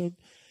here. You're so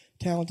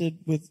talented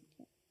with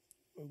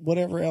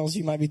whatever else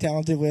you might be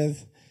talented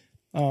with.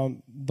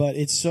 But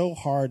it's so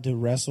hard to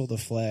wrestle the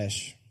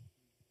flesh,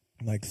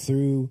 like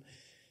through,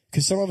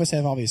 because some of us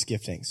have obvious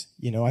giftings.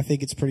 I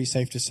think it's pretty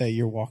safe to say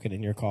you're walking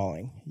in your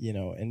calling,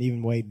 and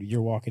even Wade,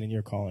 you're walking in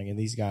your calling, and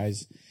these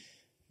guys.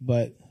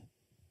 But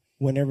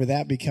whenever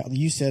that becomes,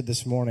 you said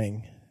this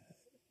morning,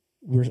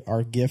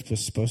 our gift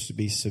was supposed to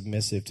be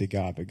submissive to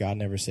God, but God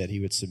never said he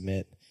would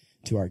submit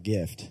to our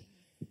gift.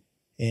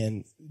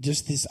 And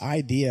just this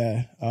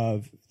idea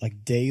of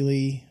like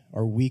daily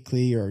or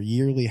weekly or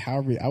yearly,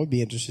 however, I would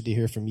be interested to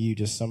hear from you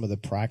just some of the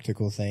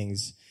practical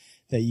things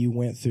that you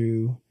went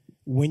through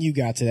when you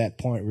got to that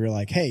point where you're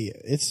like, hey,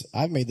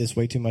 I've made this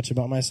way too much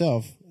about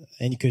myself.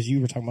 And because you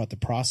were talking about the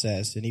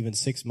process and even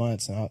 6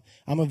 months, and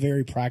I'm a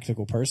very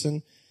practical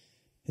person.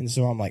 And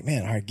so I'm like,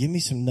 man, all right, give me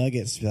some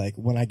nuggets. Like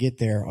when I get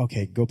there,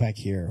 okay, go back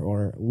here.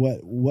 Or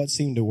what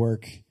seemed to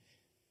work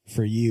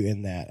for you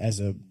in that as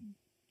a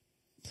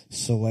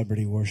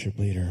celebrity worship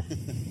leader?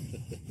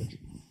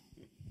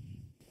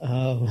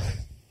 I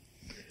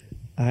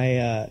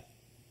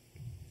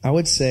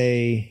would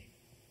say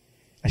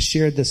I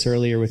shared this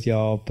earlier with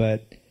y'all,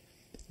 but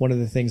one of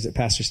the things that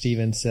Pastor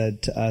Stephen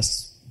said to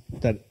us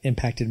that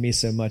impacted me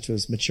so much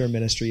was mature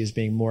ministry is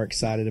being more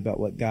excited about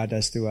what God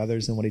does through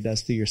others than what he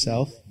does through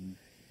yourself.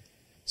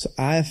 So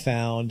I have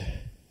found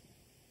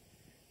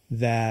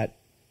that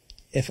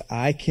if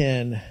I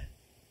can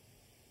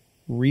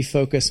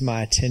refocus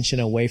my attention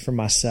away from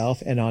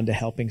myself and onto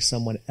helping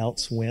someone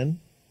else win,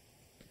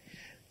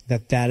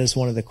 that is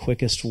one of the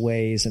quickest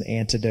ways, an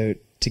antidote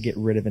to get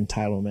rid of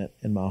entitlement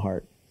in my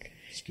heart.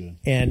 That's good.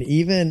 And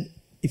even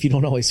if you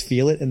don't always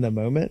feel it in the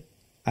moment,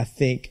 I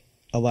think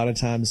a lot of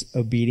times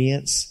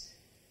obedience,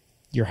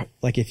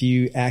 if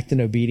you act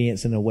in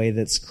obedience in a way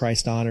that's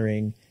Christ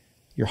honoring,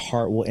 your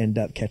heart will end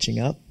up catching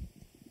up.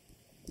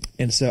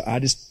 And so I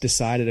just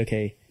decided,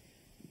 okay,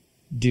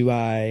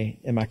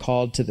 am I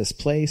called to this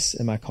place?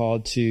 Am I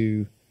called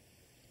to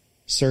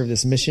serve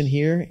this mission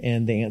here?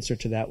 And the answer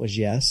to that was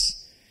yes.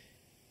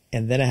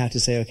 And then I have to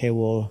say, okay,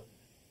 well,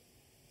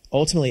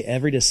 ultimately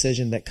every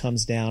decision that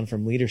comes down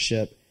from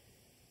leadership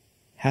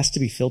has to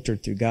be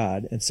filtered through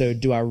God. And so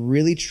do I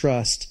really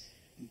trust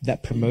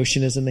that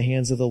promotion is in the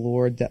hands of the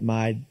Lord, that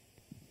my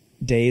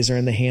days are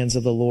in the hands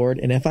of the Lord?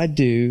 And if I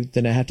do,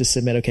 then I have to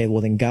submit, okay,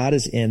 well then God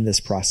is in this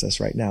process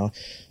right now.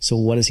 So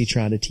what is he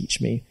trying to teach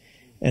me?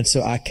 And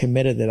so I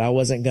committed that I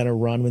wasn't going to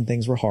run when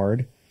things were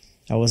hard.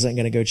 I wasn't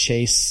going to go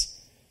chase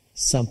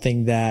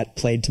something that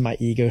played to my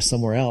ego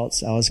somewhere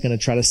else. I was going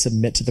to try to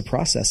submit to the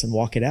process and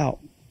walk it out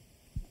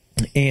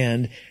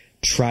and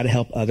try to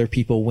help other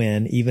people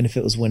win, even if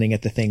it was winning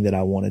at the thing that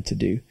I wanted to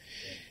do.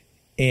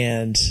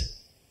 And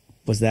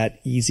was that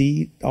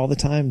easy all the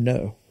time?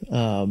 No.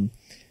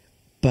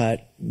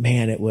 But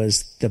man, it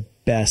was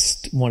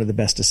one of the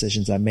best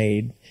decisions I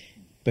made,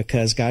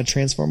 because God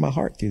transformed my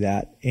heart through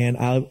that. And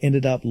I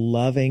ended up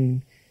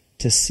loving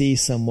to see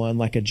someone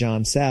like a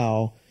John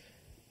Sal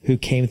who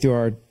came through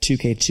our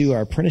 2K2,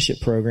 our apprenticeship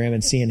program,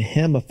 and seeing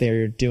him up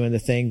there doing the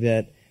thing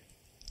that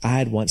I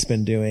had once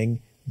been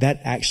doing,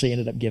 that actually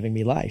ended up giving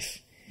me life.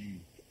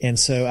 And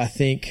so I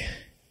think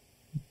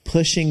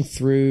pushing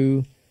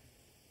through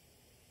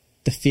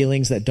the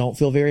feelings that don't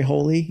feel very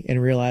holy and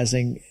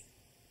realizing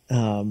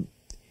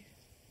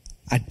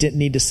I didn't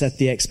need to set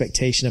the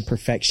expectation of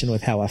perfection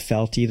with how I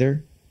felt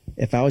either.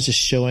 If I was just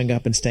showing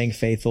up and staying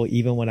faithful,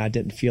 even when I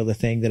didn't feel the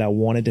thing that I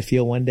wanted to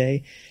feel one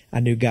day, I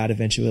knew God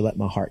eventually would let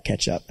my heart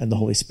catch up and the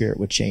Holy Spirit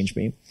would change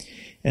me.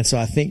 And so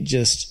I think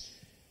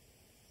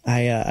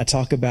I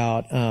talk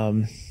about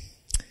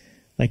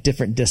like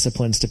different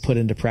disciplines to put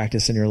into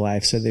practice in your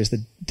life. So there's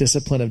the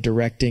discipline of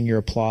directing your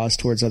applause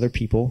towards other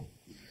people.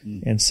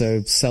 And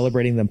so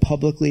celebrating them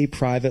publicly,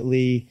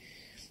 privately.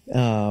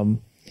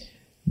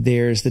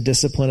 There's the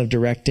discipline of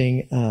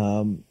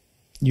directing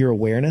your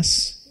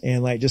awareness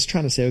and like just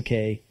trying to say,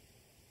 okay,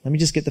 let me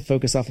just get the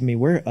focus off of me.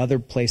 Where are other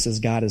places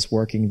God is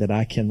working that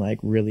I can like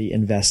really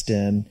invest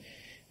in?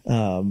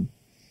 And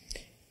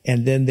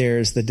then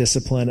there's the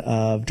discipline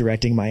of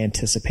directing my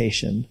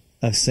anticipation,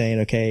 of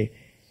saying, okay,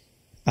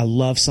 I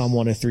love Psalm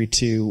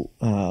 103:2,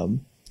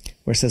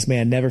 where it says, may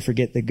I never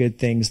forget the good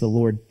things the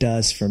Lord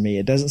does for me.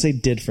 It doesn't say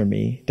did for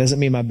me. It doesn't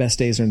mean my best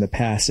days are in the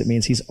past. It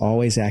means he's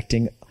always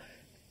acting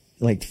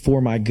like for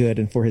my good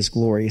and for his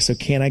glory. So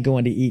can I go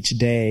into each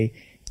day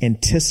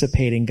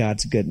anticipating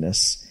God's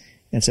goodness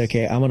and say,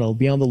 okay, I'm going to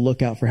be on the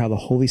lookout for how the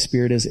Holy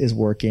Spirit is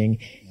working,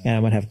 and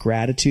I'm going to have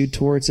gratitude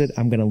towards it.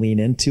 I'm going to lean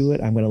into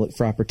it. I'm going to look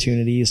for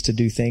opportunities to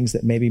do things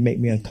that maybe make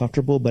me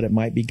uncomfortable, but it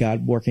might be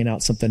God working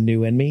out something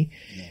new in me.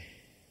 Yeah.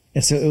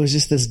 And so it was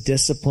just this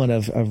discipline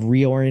of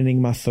reorienting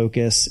my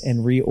focus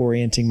and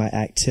reorienting my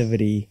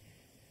activity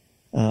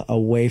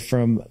away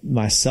from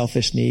my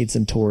selfish needs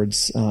and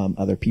towards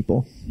other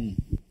people.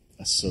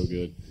 That's so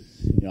good.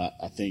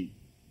 I think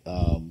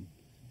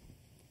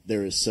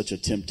there is such a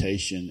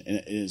temptation,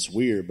 and it's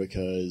weird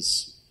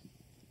because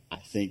I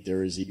think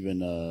there is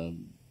even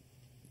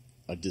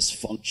a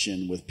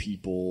dysfunction with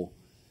people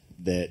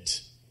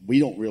that we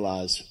don't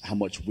realize how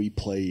much we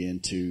play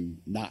into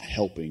not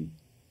helping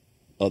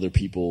other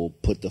people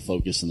put the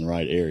focus in the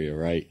right area,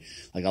 right?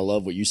 Like I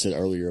love what you said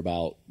earlier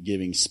about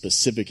giving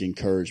specific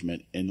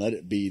encouragement and let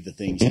it be the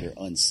things that are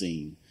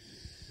unseen.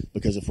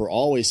 Because if we're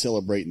always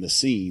celebrating the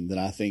seen, then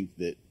I think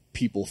that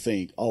people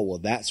think, oh, well,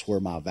 that's where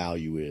my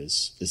value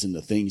is in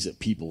the things that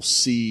people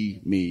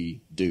see me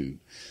do.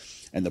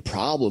 And the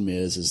problem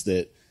is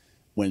that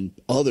when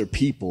other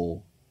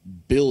people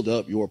build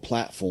up your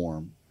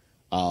platform,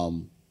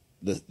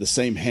 the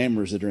same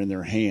hammers that are in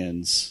their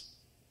hands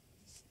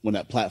when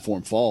that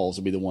platform falls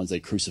will be the ones they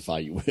crucify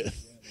you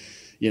with.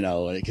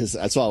 Because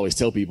that's what I always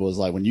tell people is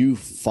like, when you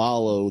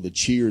follow the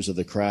cheers of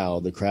the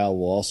crowd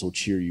will also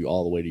cheer you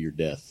all the way to your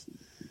death.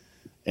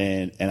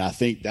 And I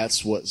think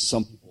that's what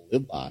some people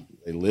live by.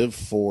 They live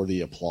for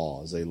the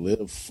applause. They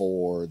live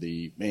for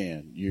the,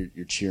 man,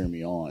 you're cheering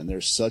me on. And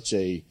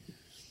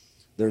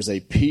there's a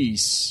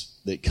peace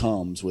that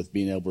comes with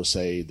being able to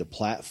say the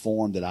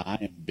platform that I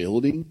am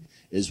building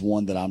is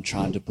one that I'm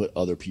trying to put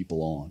other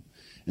people on.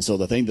 And so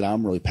the thing that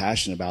I'm really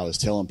passionate about is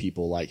telling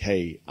people like,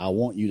 hey, I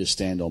want you to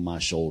stand on my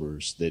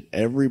shoulders, that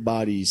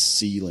everybody's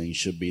ceiling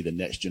should be the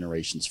next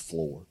generation's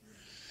floor.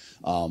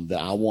 That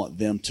I want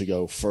them to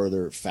go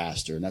further,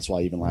 faster. And that's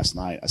why even last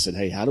night I said,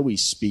 hey, how do we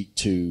speak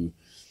to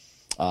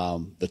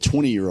the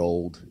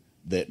 20-year-old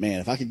that, man,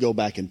 if I could go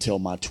back and tell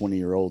my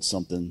 20-year-old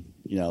something,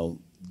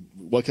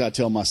 what could I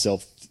tell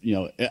myself?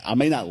 I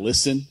may not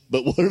listen,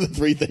 but what are the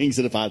 3 things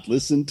that if I'd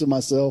listened to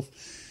myself,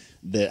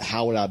 that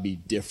how would I be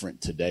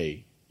different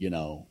today?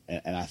 And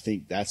I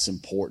think that's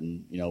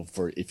important,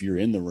 for if you're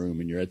in the room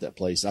and you're at that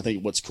place. I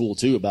think what's cool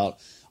too about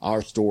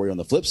our story on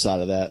the flip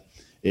side of that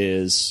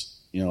is,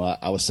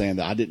 I was saying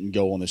that I didn't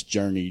go on this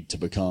journey to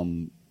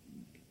become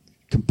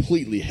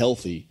completely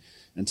healthy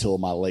until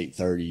my late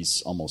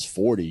 30s, almost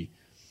 40.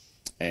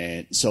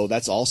 And so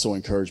that's also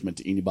encouragement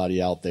to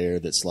anybody out there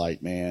that's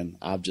like, man,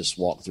 I've just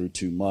walked through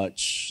too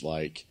much.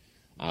 Like,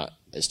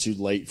 it's too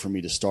late for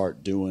me to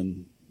start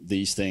doing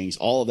these things.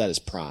 All of that is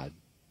pride.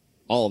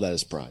 All of that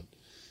is pride.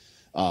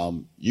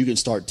 You can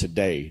start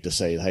today to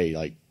say, hey,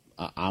 like,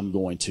 I'm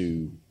going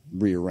to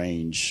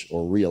rearrange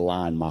or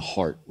realign my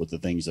heart with the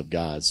things of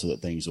God so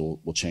that things will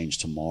change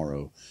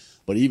tomorrow.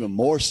 But even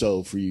more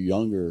so for you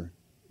younger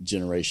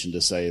generation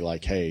to say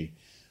like, hey,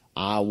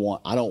 I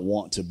don't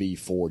want to be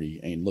 40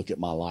 and look at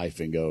my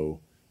life and go,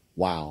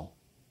 wow,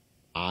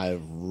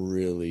 I've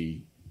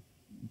really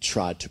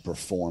tried to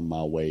perform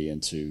my way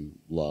into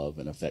love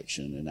and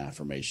affection and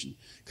affirmation,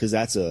 because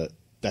that's a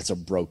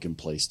broken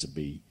place to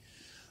be.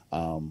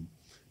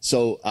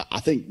 So I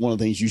think one of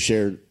the things you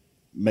shared,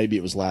 maybe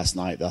it was last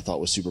night, that I thought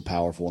was super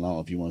powerful, and I don't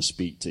know if you want to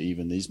speak to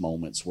even these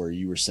moments where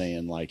you were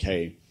saying like,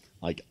 hey,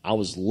 like I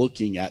was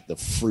looking at the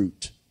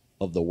fruit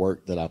of the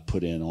work that I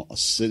put in,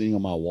 sitting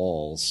on my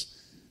walls,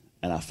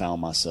 and I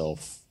found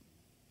myself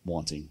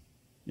wanting,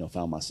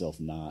 found myself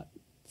not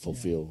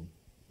fulfilled.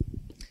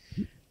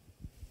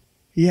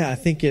 Yeah, I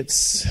think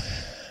it's,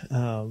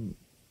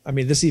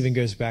 this even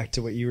goes back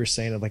to what you were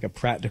saying of like a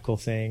practical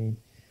thing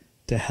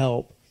to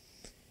help.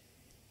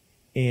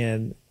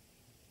 And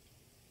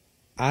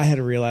I had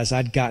to realize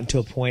I'd gotten to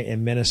a point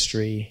in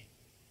ministry,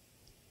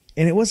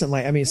 and it wasn't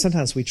like,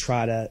 sometimes we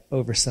try to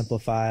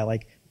oversimplify,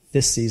 like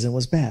this season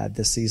was bad,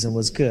 this season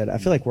was good. I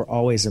feel like we're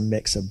always a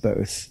mix of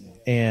both.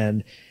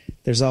 And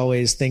there's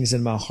always things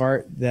in my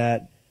heart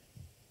that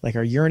like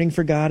are yearning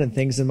for God, and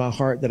things in my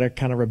heart that are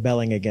kind of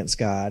rebelling against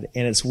God.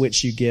 And it's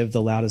which you give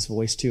the loudest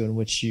voice to and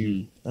which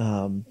you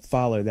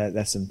follow.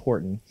 That's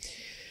important.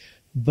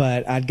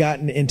 But I'd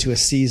gotten into a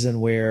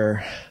season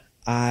where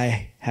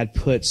I had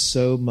put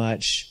so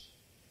much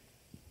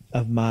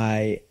of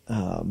my,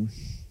 I'll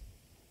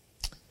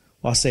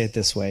say it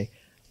this way.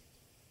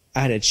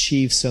 I had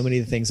achieved so many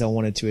of the things I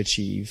wanted to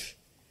achieve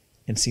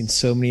and seen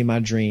so many of my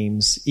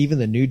dreams, even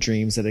the new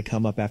dreams that had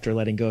come up after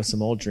letting go of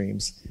some old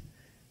dreams.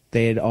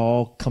 They had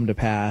all come to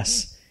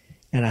pass,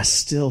 and I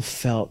still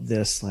felt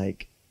this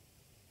like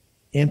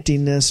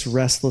emptiness,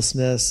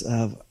 restlessness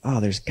of,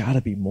 there's got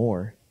to be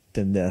more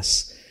than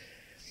this.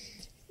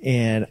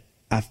 And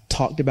I've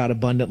talked about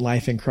abundant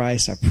life in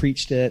Christ. I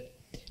preached it,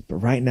 but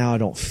right now I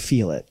don't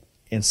feel it.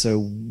 And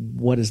so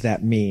what does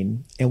that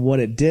mean? And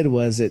what it did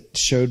was it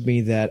showed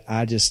me that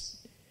I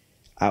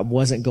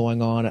wasn't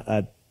going on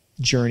a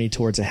journey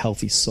towards a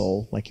healthy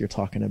soul like you're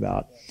talking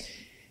about.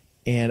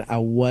 And I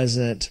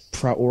wasn't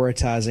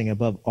prioritizing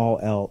above all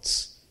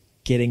else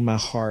getting my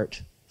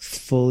heart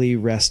fully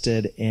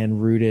rested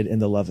and rooted in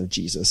the love of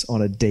Jesus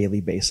on a daily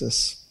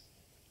basis.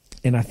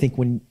 And I think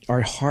when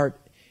our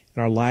heart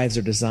and our lives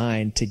are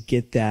designed to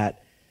get that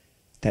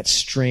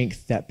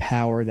strength, that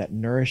power, that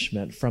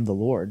nourishment from the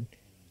Lord.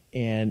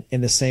 And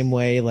in the same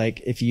way, like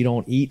if you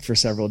don't eat for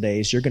several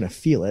days, you're going to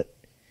feel it.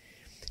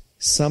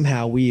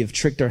 Somehow we have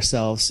tricked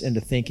ourselves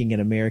into thinking in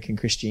American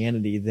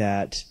Christianity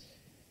that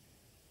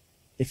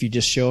if you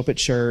just show up at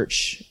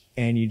church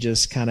and you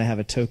just kind of have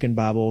a token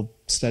Bible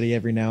study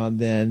every now and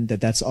then,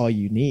 that's all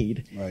you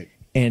need. Right.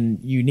 And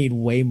you need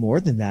way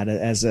more than that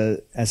as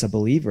a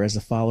believer, as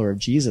a follower of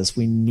Jesus.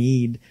 We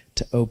need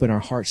to open our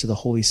hearts to the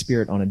Holy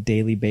Spirit on a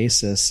daily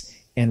basis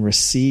and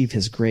receive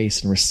his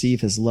grace and receive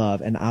his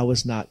love. And I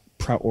was not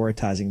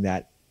prioritizing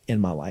that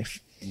in my life.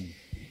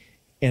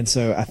 And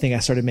so I think I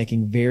started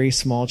making very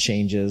small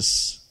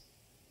changes,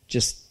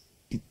 just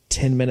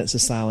 10 minutes of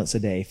silence a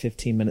day,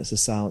 15 minutes of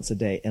silence a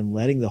day, and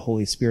letting the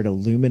Holy Spirit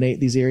illuminate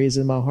these areas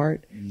in my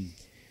heart,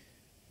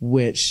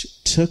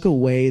 which took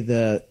away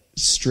the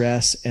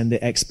stress and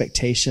the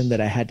expectation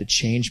that I had to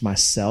change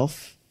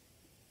myself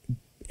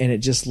And it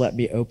just let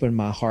me open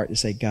my heart to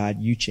say, God,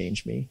 you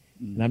changed me.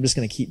 And I'm just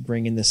going to keep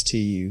bringing this to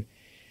you.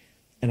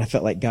 And I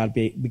felt like God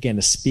began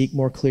to speak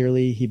more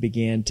clearly. He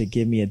began to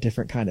give me a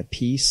different kind of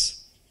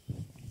peace.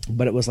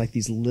 But it was like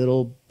these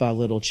little by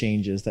little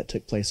changes that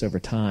took place over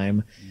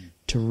time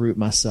to root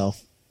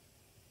myself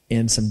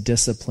in some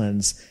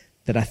disciplines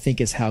that I think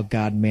is how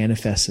God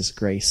manifests his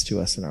grace to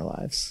us in our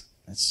lives.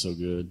 That's so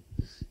good.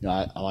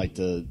 I like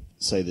to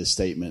say this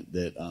statement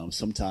that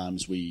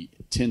sometimes we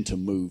tend to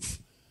move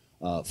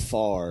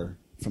far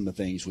from the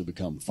things we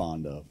become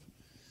fond of.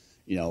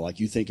 Like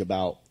you think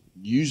about,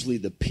 usually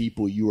the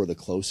people you are the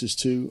closest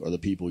to are the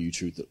people you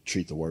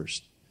treat the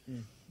worst,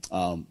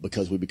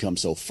 because we become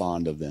so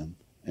fond of them.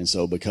 And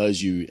so because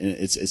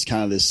it's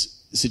kind of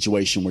this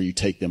situation where you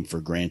take them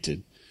for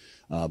granted,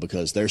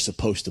 because they're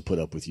supposed to put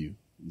up with you.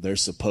 They're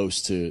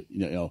supposed to,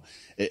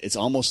 it's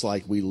almost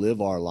like we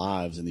live our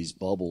lives in these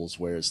bubbles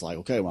where it's like,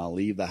 okay, when I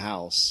leave the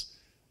house,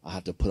 I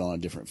have to put on a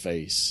different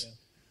face.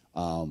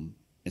 Yeah.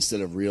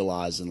 Instead of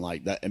realizing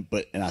like that.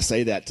 And I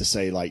say that to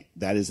say like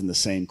that is in the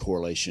same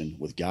correlation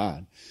with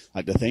God.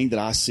 Like the thing that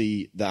I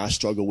see that I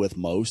struggle with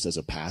most as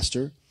a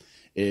pastor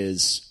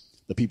is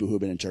the people who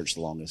have been in church the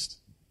longest.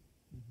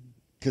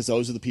 Because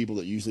those are the people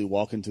that usually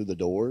walk in through the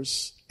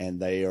doors and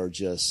they're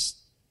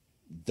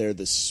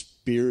the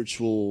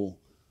spiritual,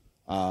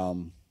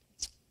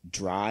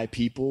 dry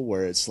people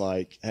where it's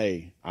like,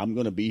 hey, I'm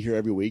going to be here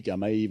every week. I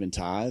may even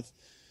tithe,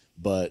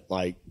 but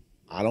like,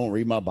 I don't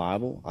read my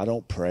Bible. I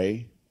don't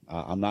pray.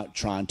 I'm not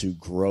trying to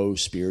grow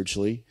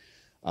spiritually.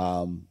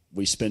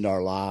 We spend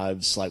our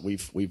lives like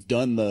we've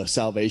done the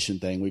salvation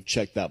thing. We've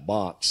checked that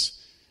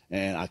box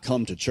and I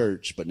come to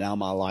church, but now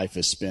my life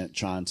is spent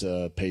trying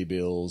to pay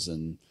bills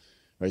and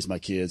raise my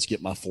kids,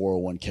 get my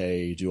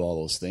 401k, do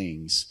all those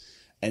things.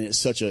 And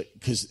it's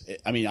because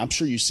I'm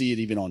sure you see it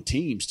even on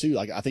teams too.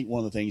 Like I think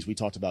one of the things we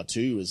talked about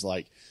too is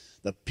like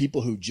the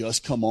people who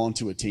just come on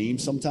to a team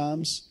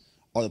sometimes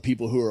are the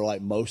people who are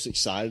like most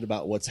excited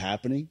about what's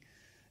happening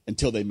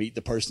until they meet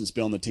the person that's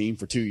been on the team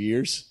for 2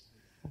 years.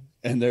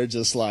 And they're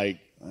just like,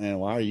 man,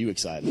 why are you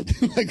excited?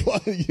 Like, why,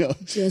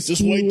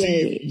 just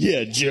wait.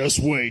 Just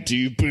wait till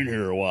you've been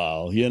here a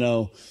while,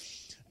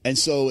 And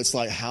so it's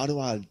like, how do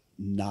I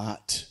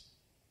not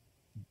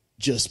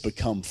just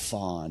become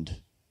fond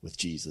with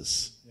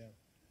Jesus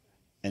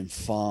and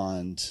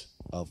fond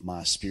of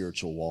my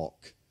spiritual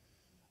walk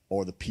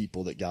or the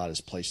people that God has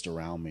placed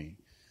around me?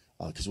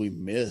 Because we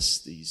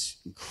miss these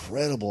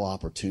incredible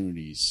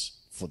opportunities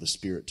for the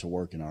Spirit to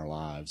work in our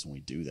lives when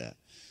we do that.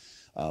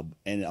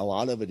 And a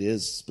lot of it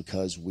is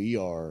because we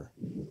are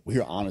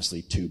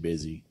honestly too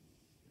busy.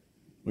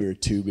 We are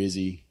too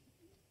busy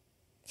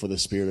for the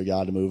Spirit of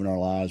God to move in our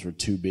lives. We're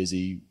too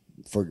busy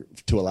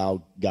to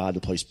allow God to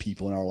place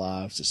people in our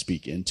lives, to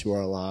speak into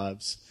our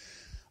lives.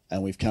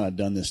 And we've kind of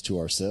done this to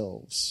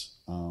ourselves.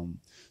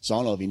 So I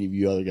don't know if any of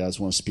you other guys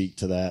want to speak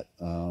to that,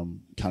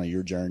 kind of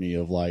your journey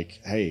of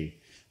like, hey,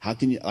 how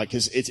can you, like,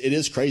 because it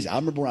is crazy. I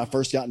remember when I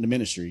first got into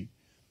ministry,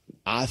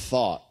 I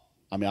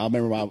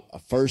remember my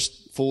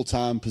first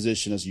full-time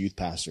position as a youth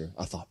pastor.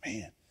 I thought,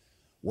 man,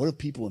 what do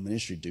people in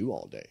ministry do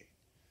all day?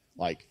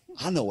 Like,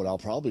 I know what I'll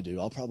probably do.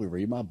 I'll probably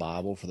read my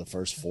Bible for the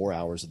first 4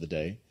 hours of the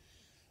day.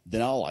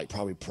 Then I'll like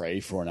probably pray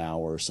for an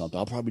hour or something.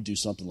 I'll probably do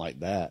something like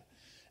that.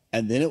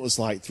 And then it was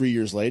like 3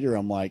 years later,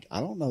 I'm like,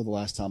 I don't know the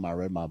last time I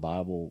read my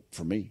Bible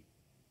for me.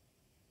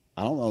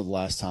 I don't know the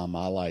last time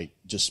I like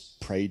just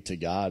prayed to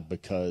God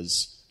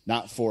because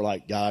not for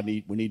like, God,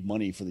 we need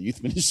money for the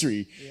youth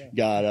ministry. Yeah.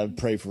 God, I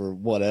pray for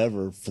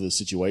whatever for the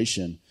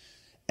situation.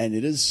 And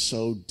it is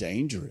so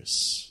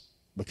dangerous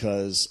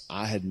because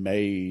I had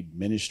made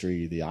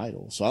ministry the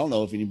idol. So I don't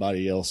know if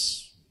anybody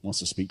else wants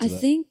to speak to that. I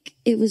think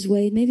it was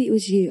Wade. Maybe it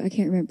was you. I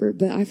can't remember.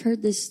 But I've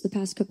heard this the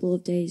past couple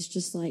of days,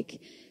 just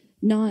like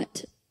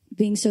not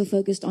being so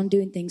focused on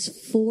doing things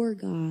for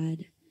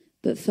God,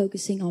 but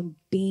focusing on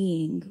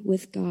being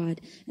with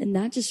God. And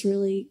that just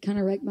really kind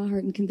of wrecked my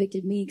heart and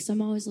convicted me because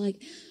I'm always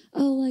like,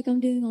 oh, like I'm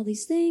doing all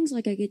these things.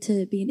 Like I get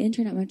to be an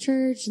intern at my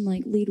church and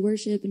like lead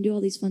worship and do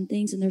all these fun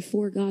things and they're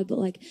for God. But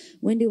like,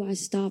 when do I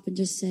stop and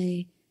just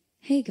say,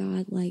 hey,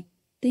 God, like,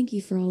 thank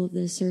you for all of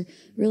this, or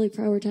really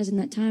prioritizing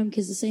that time?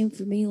 Because the same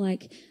for me,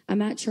 like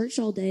I'm at church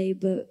all day,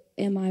 but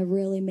am I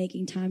really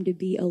making time to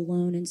be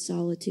alone in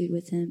solitude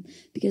with him?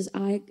 Because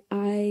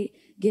I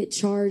get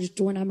charged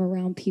when I'm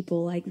around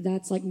people. Like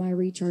that's like my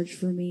recharge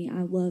for me.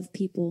 I love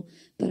people,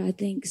 but I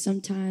think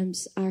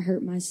sometimes I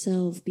hurt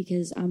myself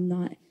because I'm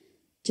not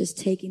just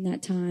taking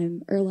that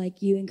time, or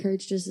like you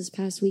encouraged us this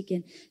past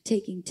weekend,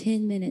 taking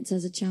 10 minutes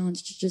as a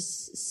challenge to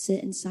just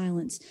sit in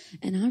silence.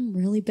 And I'm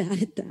really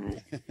bad at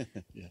that.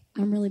 Yeah.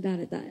 I'm really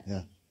bad at that.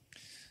 Yeah.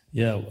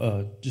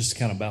 Yeah. Just to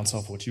kind of bounce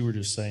off what you were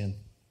just saying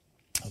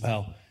of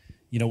how,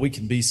 we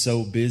can be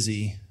so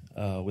busy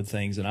with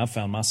things. And I've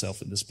found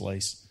myself in this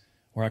place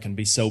where I can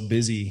be so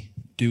busy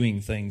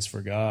doing things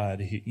for God,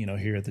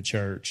 here at the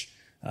church,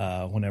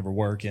 whenever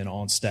working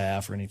on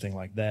staff or anything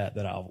like that,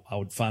 that I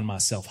would find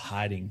myself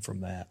hiding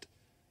from that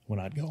when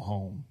I'd go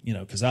home,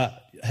 because I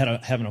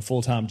had having a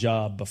full-time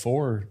job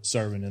before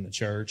serving in the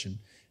church and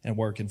and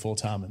working full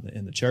time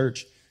in the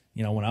church.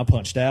 You know, when I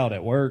punched out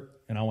at work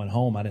and I went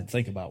home, I didn't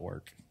think about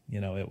work.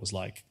 You know, it was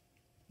like,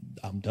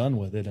 I'm done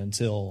with it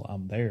until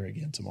I'm there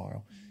again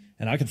tomorrow.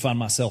 And I could find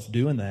myself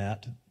doing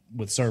that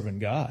with serving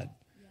God,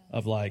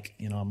 of like,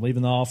 you know, I'm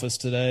leaving the office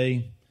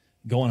today,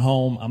 going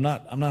home. I'm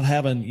not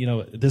having, you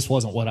know, this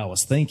wasn't what I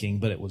was thinking,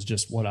 but it was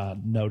just what I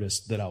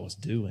noticed that I was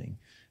doing.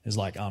 Is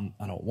like, I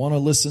don't want to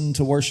listen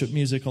to worship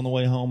music on the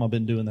way home. I've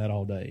been doing that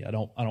all day. I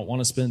don't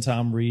want to spend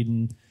time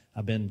reading.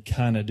 I've been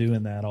kind of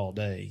doing that all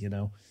day, you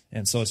know.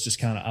 And so it's just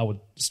kind of, I would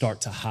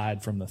start to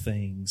hide from the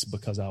things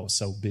because I was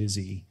so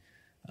busy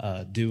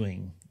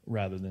doing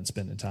rather than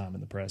spending time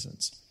in the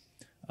presence.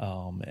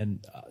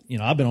 You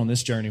know, I've been on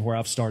this journey where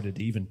I've started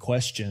to even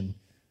question,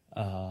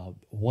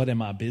 what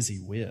am I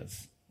busy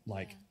with?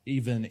 Like,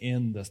 even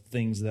in the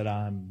things that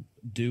I'm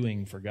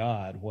doing for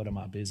God, what am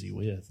I busy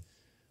with?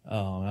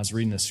 I was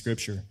reading this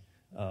scripture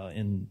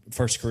in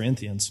 1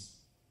 Corinthians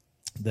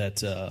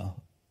that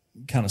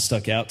kind of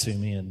stuck out to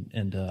me,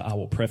 and I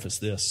will preface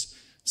this,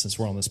 since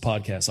we're on this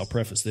podcast, I'll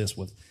preface this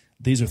with,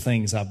 these are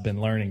things I've been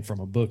learning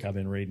from a book I've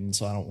been reading,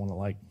 so I don't want to,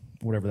 like,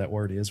 whatever that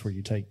word is, where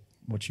you take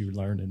what you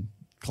learned and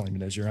claim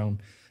it as your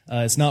own.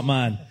 It's not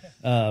mine.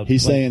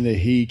 He's saying that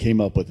he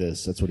came up with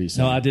this. That's what he's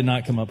saying. No, I did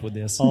not come up with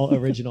this. All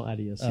original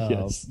ideas.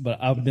 Yes. But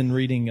I've been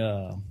reading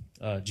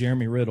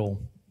Jeremy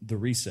Riddle, The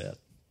Reset.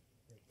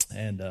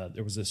 And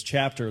there was this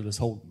chapter,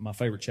 my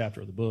favorite chapter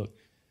of the book,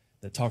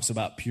 that talks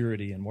about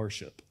purity in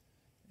worship,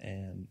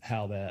 and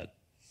how that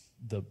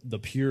the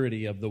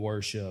purity of the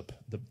worship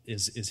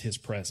is his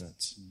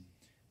presence.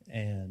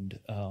 And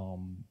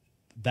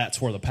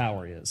that's where the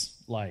power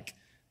is. Like,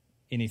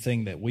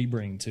 anything that we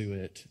bring to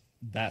it,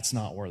 that's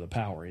not where the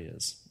power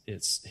is.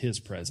 It's his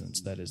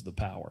presence that is the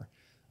power.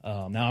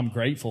 Now, I'm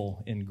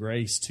grateful in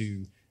grace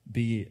to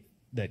be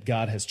that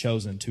God has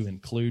chosen to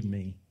include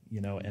me,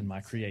 you know, and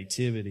my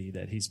creativity,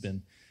 that he's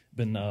been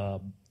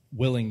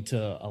willing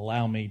to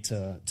allow me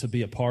to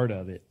be a part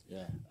of it.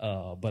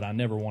 Yeah. But I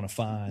never want to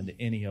find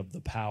any of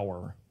the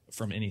power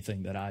from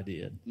anything that I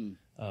did.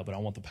 But I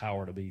want the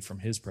power to be from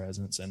his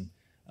presence. And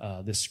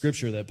this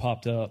scripture that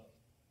popped up,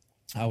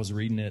 I was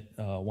reading it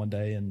one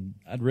day, and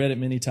I'd read it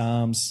many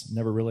times,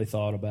 never really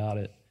thought about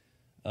it,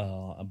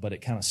 but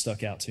it kind of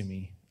stuck out to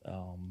me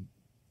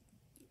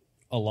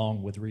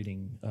along with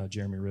reading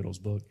Jeremy Riddle's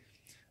book.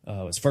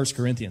 It's 1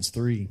 Corinthians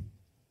 3,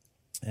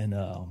 and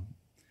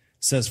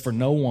says, "For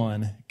no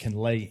one can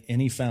lay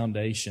any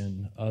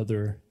foundation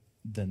other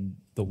than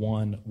the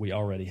one we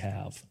already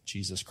have,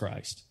 Jesus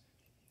Christ.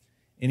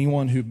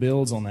 Anyone who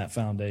builds on that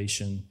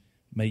foundation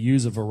may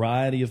use a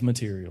variety of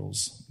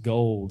materials,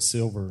 gold,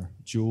 silver,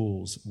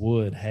 jewels,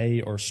 wood,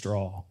 hay, or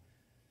straw.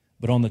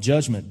 But on the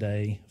judgment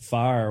day,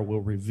 fire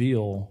will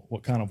reveal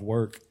what kind of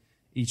work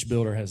each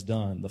builder has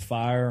done. The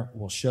fire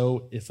will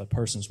show if a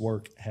person's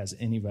work has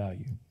any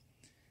value.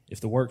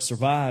 If the work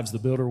survives, the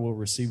builder will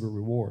receive a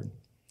reward.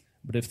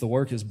 But if the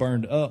work is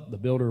burned up, the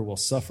builder will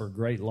suffer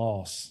great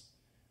loss.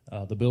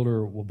 The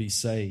builder will be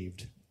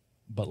saved,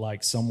 but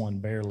like someone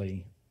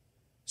barely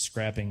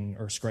scraping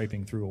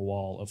through a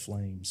wall of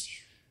flames."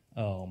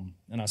 And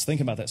I was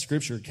thinking about that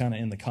scripture kind of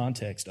in the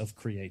context of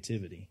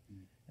creativity,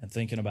 and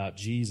thinking about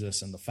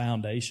Jesus and the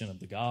foundation of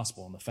the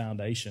gospel and the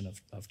foundation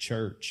of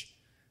church.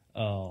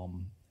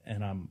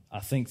 And I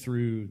think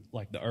through,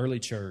 like, the early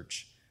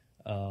church,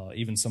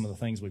 even some of the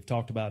things we've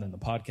talked about in the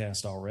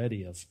podcast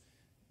already, of,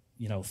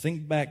 you know,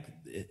 think back,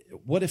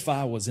 what if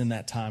I was in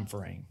that time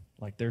frame?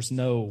 Like, there's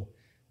no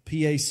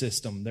PA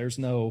system. There's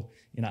no,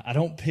 you know, I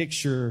don't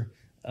picture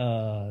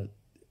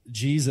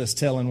Jesus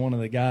telling one of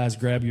the guys,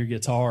 grab your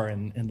guitar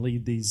and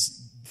lead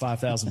these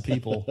 5,000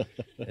 people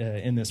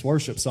in this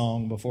worship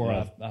song before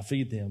I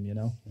feed them, you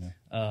know.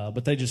 Yeah.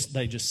 But they just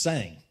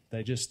sang.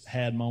 They just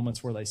had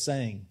moments where they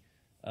sang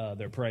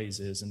their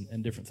praises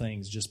and different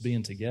things, just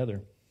being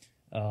together.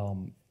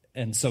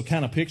 And so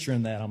kind of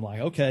picturing that, I'm like,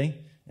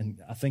 okay. And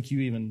I think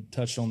you even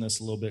touched on this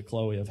a little bit,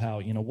 Chloe, of how,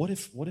 you know, what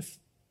if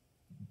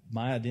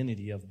my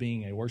identity of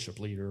being a worship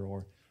leader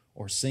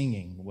or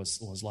singing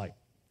was like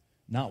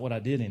not what I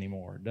did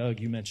anymore. Doug,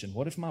 you mentioned,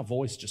 what if my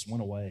voice just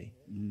went away?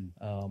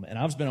 And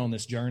I've been on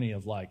this journey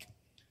of, like,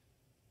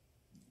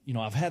 you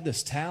know, I've had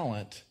this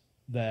talent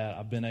that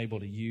I've been able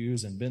to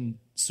use and been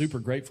super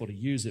grateful to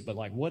use it. But,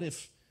 like, what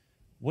if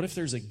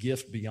there's a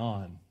gift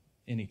beyond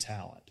any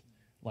talent?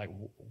 Like,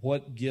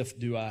 what gift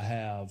do I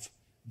have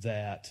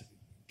that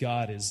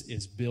God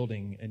is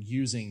building and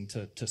using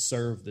to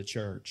serve the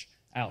church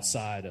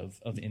outside of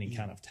any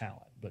kind of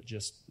talent, but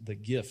just the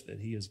gift that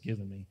he has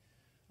given me?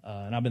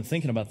 And I've been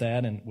thinking about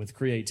that, and with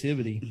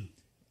creativity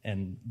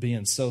and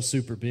being so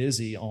super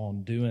busy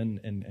on doing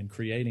and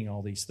creating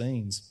all these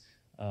things.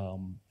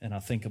 And I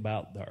think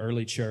about the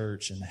early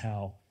church and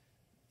how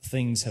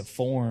things have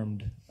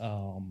formed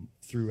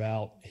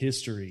throughout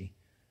history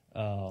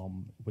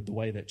with the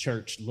way that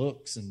church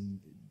looks,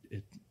 and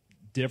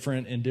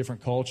different in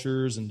different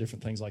cultures and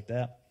different things like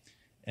that.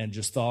 And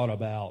just thought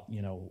about,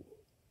 you know,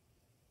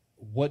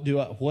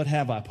 what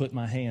have I put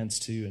my hands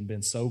to and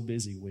been so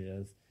busy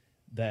with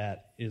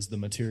that is the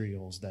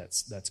materials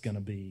that's going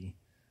to be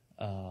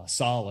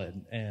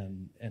solid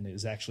and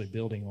is actually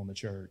building on the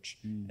church,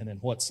 and then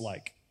what's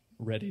like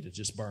ready to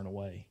just burn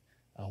away.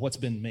 What's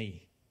been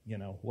me,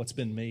 what's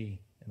been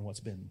me and what's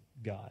been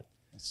God.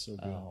 That's so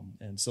good.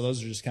 And so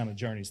those are just kind of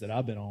journeys that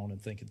I've been on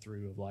and thinking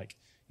through of like,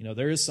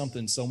 there is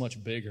something so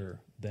much bigger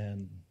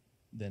than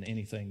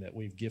anything that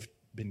we've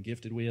been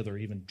gifted with or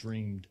even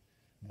dreamed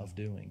of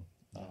doing.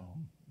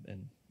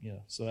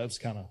 So that was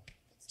kind of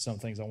some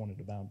things I wanted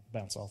to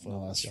bounce off of.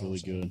 Oh, that's really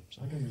good.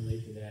 I can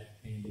relate to that,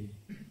 Andy.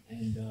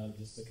 And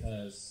just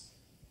because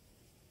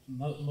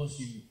most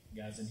of you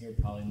guys in here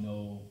probably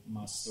know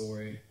my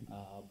story,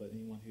 but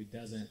anyone who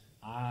doesn't,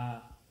 I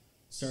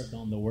served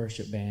on the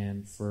worship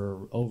band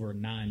for over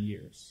 9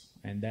 years,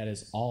 and that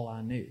is all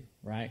I knew,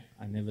 right?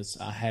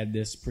 I had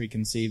this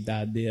preconceived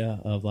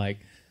idea of like,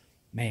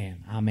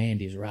 man, I'm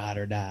Andy's ride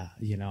or die,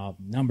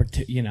 number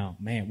two,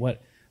 man,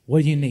 what do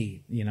you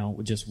need?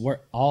 Just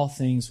work, all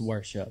things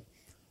worship.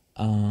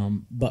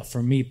 But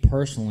for me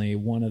personally,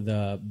 one of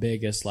the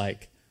biggest,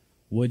 like,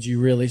 would you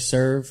really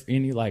serve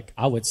any, like,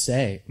 I would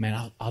say,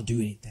 man, I'll do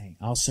anything.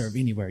 I'll serve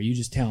anywhere. You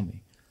just tell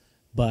me.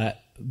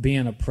 But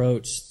being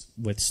approached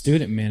with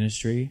student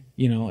ministry,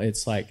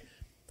 it's like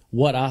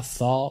what I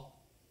thought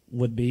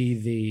would be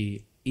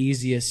the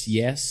easiest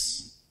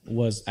yes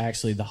was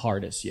actually the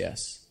hardest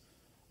yes.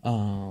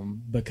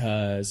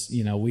 Because,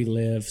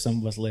 some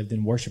of us lived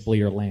in worship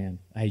leader land.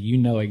 Hey,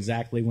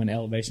 exactly when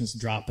Elevation's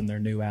dropping their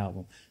new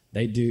album.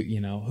 They do,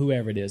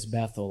 whoever it is,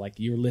 Bethel, like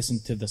you're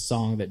listening to the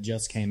song that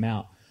just came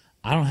out.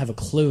 I don't have a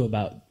clue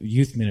about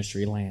youth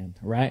ministry land,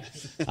 right?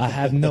 I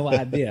have no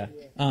idea.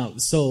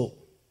 So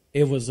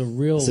it was a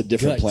real It's a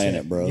different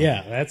planet, check. bro.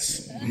 Yeah,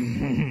 that's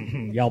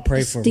y'all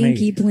pray for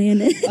Stinky me.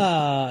 planet.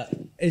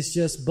 It's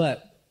just,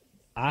 but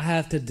I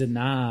have to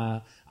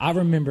deny. I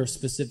remember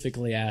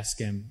specifically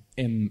asking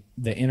in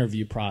the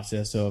interview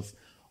process of,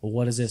 well,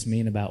 what does this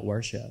mean about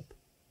worship?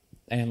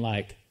 And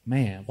like,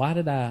 man, why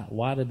did I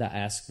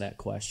ask that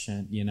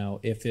question?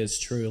 If it's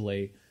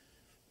truly,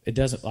 it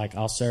doesn't, like,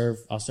 I'll serve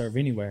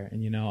anywhere.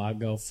 And, I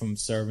go from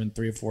serving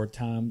 3 or 4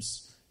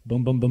 times,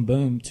 boom, boom, boom,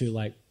 boom, to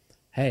like,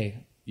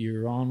 hey,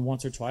 you're on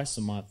once or twice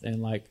a month.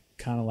 And like,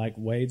 kind of like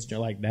Wade's,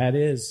 like, that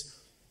is,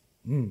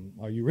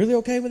 are you really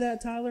okay with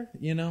that, Tyler?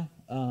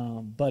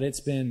 But it's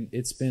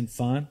been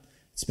fun.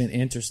 It's been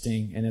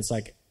interesting. And it's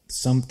like,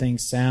 some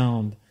things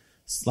sound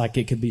like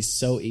it could be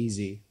so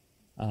easy.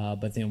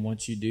 But then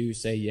once you do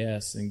say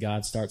yes and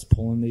God starts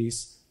pulling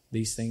these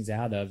things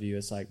out of you,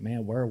 it's like,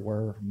 man, where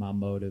were my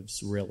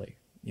motives really,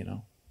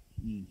 That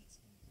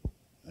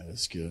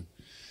is good.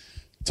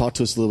 Talk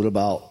to us a little bit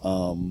about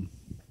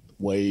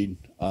Wade,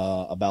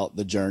 about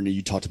the journey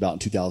you talked about in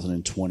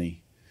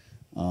 2020,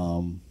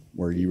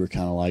 where you were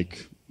kind of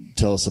like,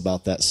 tell us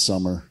about that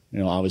summer.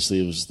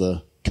 Obviously it was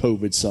the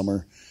COVID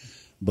summer,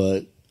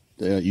 but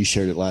you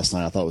shared it last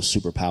night. I thought it was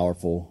super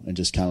powerful, and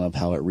just kind of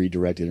how it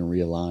redirected and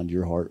realigned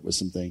your heart with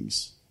some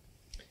things.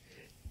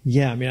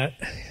 Yeah,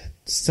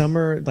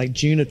 summer, like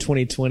June of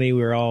 2020,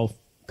 we were all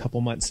a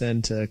couple months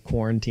into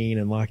quarantine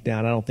and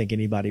lockdown. I don't think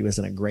anybody was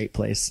in a great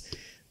place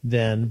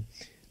then,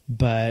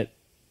 but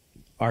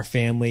our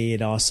family,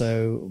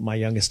 my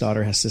youngest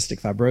daughter has cystic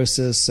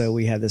fibrosis, so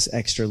we had this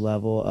extra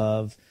level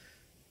of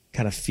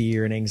kind of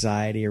fear and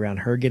anxiety around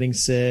her getting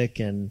sick,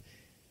 and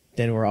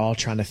then we're all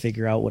trying to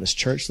figure out what does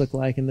church look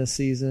like in this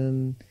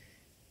season.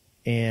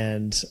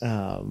 And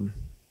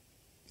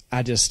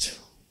I just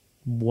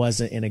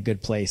wasn't in a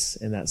good place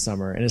in that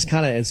summer. And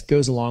it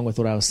goes along with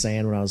what I was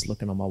saying when I was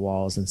looking on my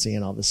walls and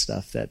seeing all this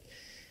stuff, that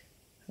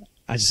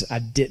I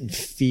didn't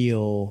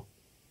feel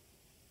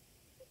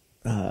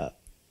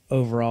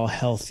overall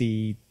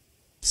healthy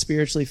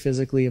spiritually,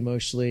 physically,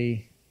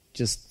 emotionally.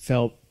 Just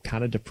felt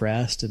kind of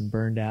depressed and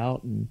burned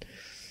out. And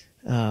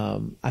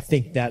I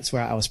think that's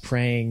where I was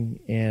praying,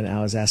 and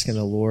I was asking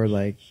the Lord,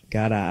 like,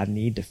 God, I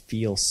need to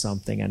feel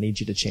something. I need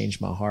you to change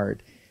my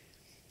heart.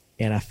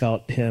 And I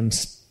felt him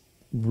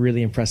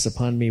really impress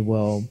upon me,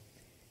 well,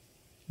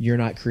 you're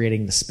not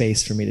creating the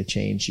space for me to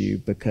change you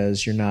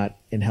because you're not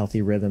in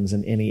healthy rhythms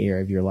in any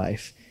area of your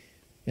life.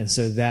 And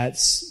so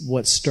that's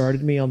what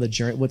started me on the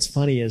journey. What's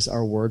funny is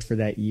our word for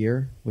that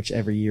year, which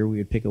every year we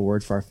would pick a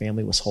word for our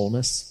family, was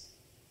wholeness.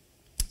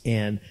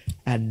 And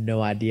I had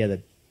no idea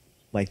that,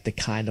 like, the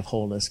kind of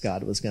wholeness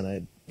God was going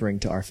to bring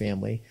to our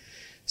family.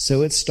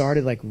 So it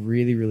started like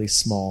really, really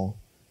small,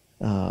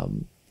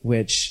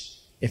 which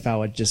if I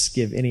would just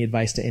give any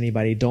advice to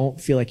anybody,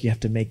 don't feel like you have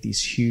to make these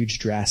huge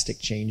drastic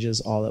changes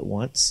all at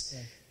once,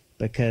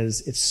 because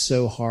it's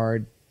so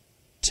hard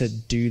to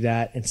do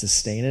that and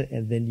sustain it.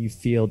 And then you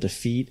feel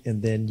defeat,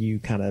 and then you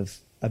kind of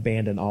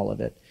abandon all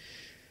of it.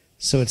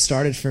 So it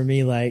started for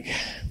me like,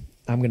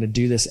 I'm going to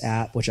do this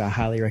app, which I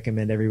highly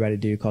recommend everybody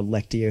do, called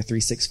Lectio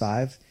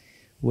 365.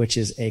 Which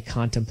is a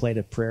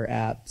contemplative prayer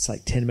app. It's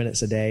like 10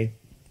 minutes a day.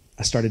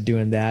 I started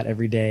doing that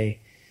every day.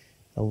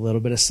 A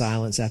little bit of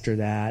silence after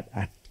that.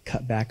 I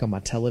cut back on my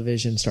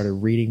television, started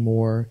reading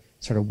more,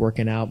 started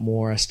working out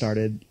more. I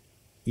started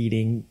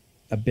eating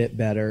a bit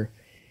better.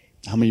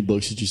 How many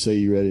books did you say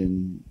you read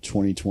in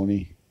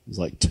 2020? It was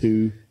like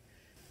 2.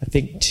 I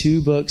think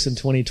 2 books in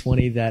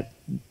 2020 that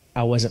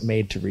I wasn't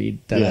made to read,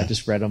 that I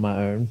just read on my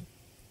own.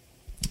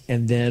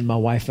 And then my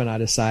wife and I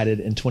decided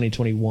in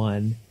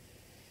 2021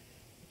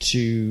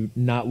 to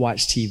not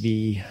watch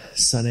TV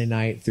Sunday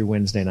night through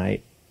Wednesday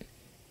night.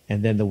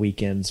 And then the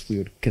weekends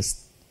we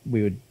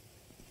would,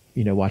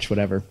 watch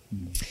whatever.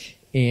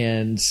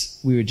 And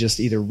we would just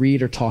either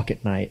read or talk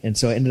at night. And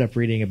so I ended up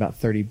reading about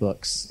 30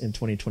 books in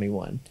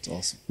 2021. That's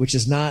awesome. Which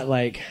is not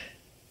like,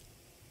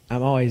 I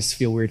always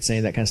feel weird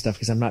saying that kind of stuff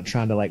because I'm not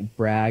trying to like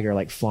brag or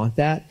like flaunt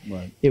that.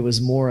 Right. It was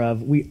more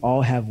of, we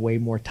all have way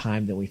more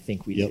time than we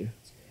think we do.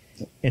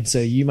 Yep. And so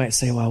you might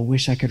say, well, I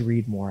wish I could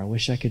read more. I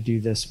wish I could do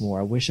this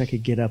more. I wish I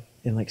could get up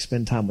and like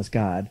spend time with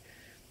God.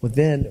 Well,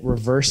 then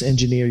reverse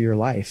engineer your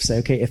life. Say,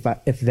 okay,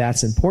 if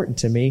that's important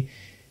to me,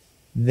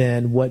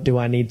 then what do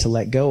I need to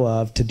let go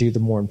of to do the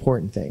more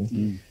important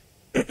thing?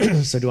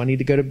 So do I need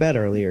to go to bed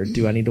earlier?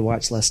 Do I need to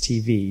watch less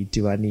TV?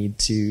 Do I need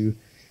to,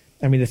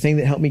 the thing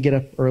that helped me get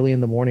up early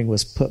in the morning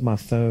was put my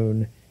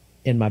phone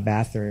in my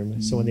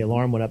bathroom. So when the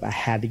alarm went up, I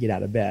had to get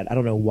out of bed. I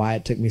don't know why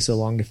it took me so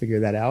long to figure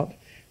that out,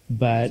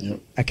 but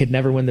I could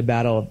never win the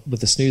battle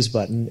with the snooze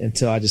button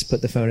until I just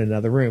put the phone in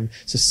another room.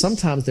 So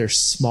sometimes there's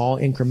small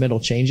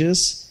incremental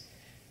changes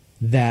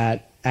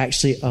that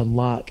actually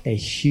unlock a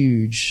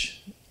huge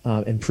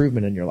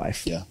improvement in your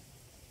life. Yeah.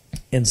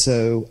 And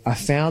so I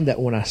found that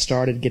when I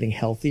started getting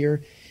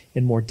healthier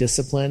and more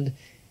disciplined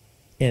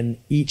in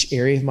each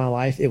area of my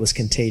life, it was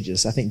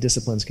contagious. I think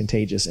discipline's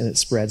contagious and it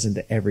spreads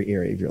into every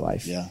area of your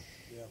life. Yeah.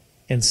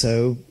 And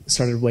so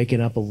started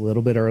waking up a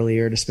little bit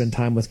earlier to spend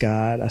time with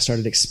God. I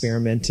started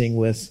experimenting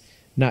with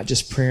not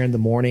just prayer in the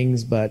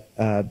mornings, but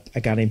a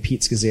guy named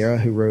Pete Scazzera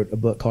who wrote a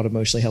book called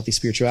Emotionally Healthy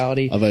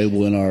Spirituality.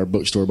 Available in our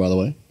bookstore, by the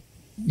way.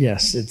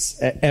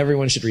 Yes,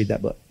 everyone should read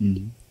that book.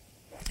 Mm-hmm.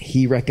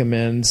 He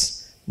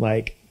recommends,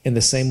 like, in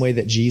the same way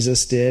that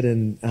Jesus did,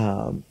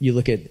 and you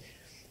look at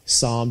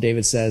Psalm,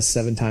 David says,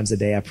 7 times a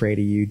day I pray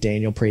to you.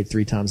 Daniel prayed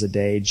 3 times a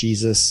day.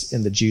 Jesus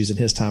and the Jews in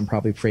his time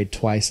probably prayed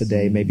twice a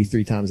day, maybe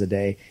 3 times a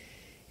day.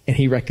 And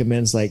he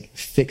recommends, like,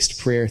 fixed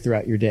prayer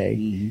throughout your day.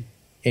 Mm-hmm.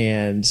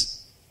 And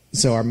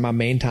so my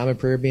main time of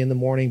prayer would be in the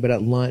morning, but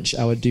at lunch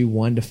I would do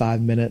 1 to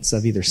 5 minutes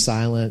of either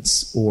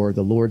silence or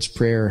the Lord's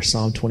Prayer or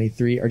Psalm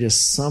 23 or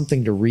just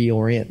something to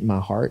reorient my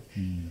heart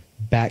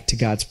back to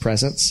God's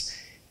presence.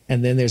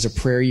 And then there's a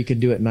prayer you can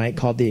do at night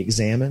called the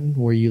Examine,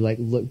 where you like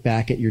look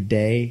back at your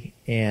day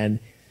and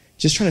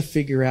just try to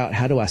figure out,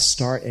 how do I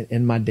start and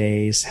end my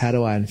days? How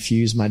do I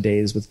infuse my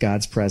days with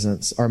God's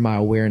presence or my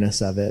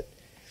awareness of it?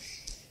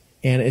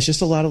 And it's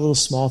just a lot of little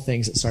small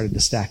things that started to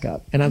stack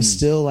up. And I'm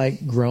still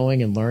like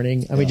growing and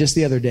learning. I mean, just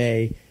the other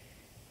day,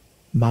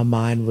 my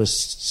mind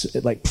was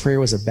like, prayer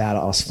was a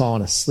battle. I was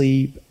falling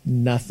asleep,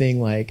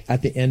 nothing. Like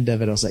at the end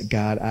of it, I was like,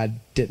 God, I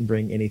didn't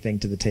bring anything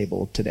to the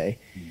table today.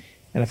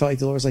 And I felt like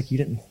the Lord was like,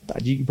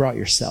 you brought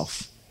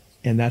yourself.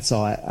 And that's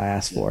all I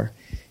asked for.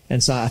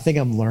 And so I think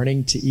I'm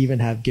learning to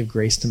even give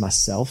grace to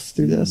myself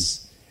through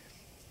this.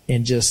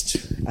 And just,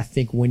 I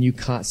think when you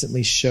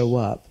constantly show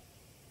up,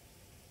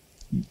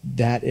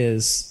 that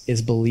is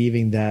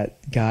believing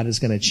that God is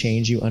going to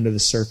change you under the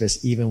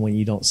surface, even when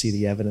you don't see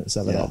the evidence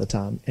of it all the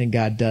time. And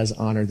God does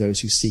honor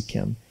those who seek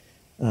him.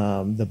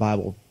 The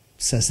Bible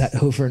says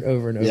that over and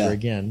over and over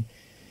again.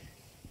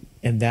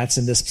 And that's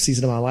in this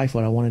season of my life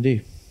what I want to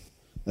do.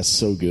 That's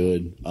so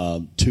good.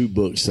 2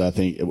 books, I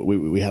think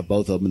we have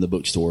both of them in the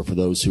bookstore for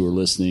those who are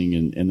listening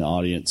and in the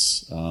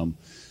audience.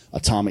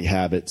 Atomic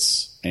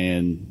Habits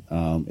and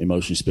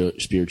Emotionally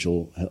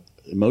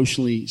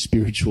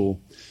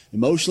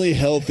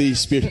Healthy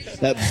Spirit.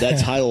 That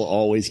title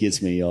always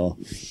gets me, y'all.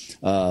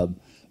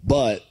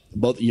 But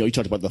both, you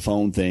talked about the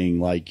phone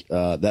thing. Like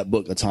that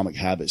book, Atomic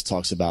Habits,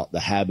 talks about the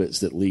habits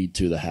that lead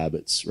to the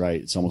habits.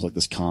 Right? It's almost like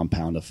this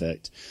compound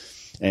effect.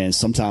 And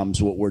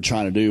sometimes what we're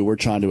trying to do, we're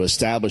trying to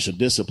establish a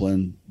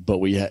discipline, but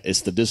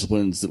it's the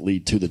disciplines that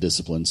lead to the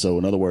discipline. So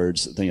in other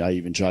words, the thing I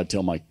even try to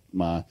tell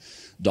my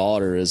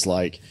daughter is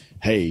like,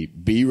 hey,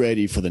 be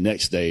ready for the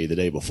next day, the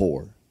day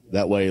before.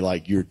 That way,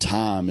 like, your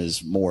time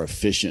is more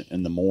efficient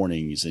in the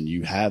mornings and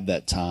you have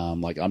that time.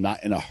 Like, I'm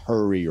not in a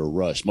hurry or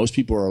rush. Most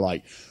people are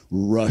like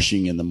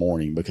rushing in the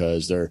morning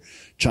because they're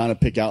trying to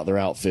pick out their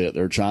outfit.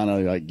 They're trying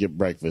to like get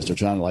breakfast. They're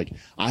trying to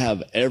I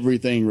have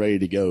everything ready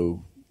to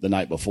go the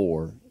night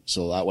before.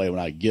 So that way, when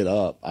I get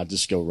up, I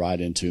just go right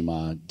into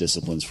my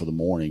disciplines for the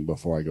morning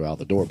before I go out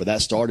the door. But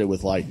that started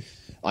with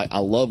I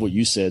love what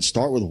you said.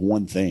 Start with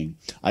one thing.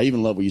 I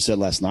even love what you said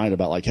last night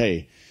about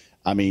hey,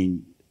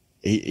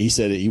 he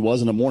said he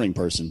wasn't a morning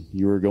person.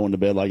 You were going to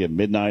bed at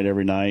midnight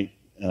every night.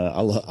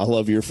 I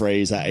love your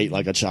phrase. I ate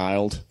like a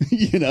child.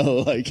 When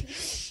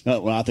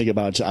I think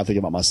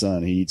about my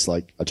son, he eats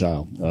like a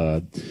child.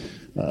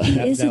 He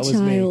is a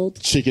child.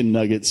 Chicken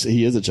nuggets.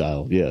 He is a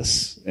child.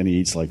 Yes. And he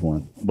eats like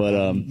one,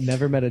 but,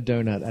 never met a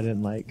donut I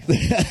didn't like.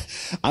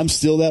 I'm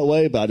still that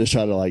way, but I just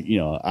try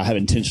to I have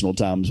intentional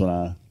times when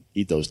I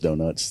eat those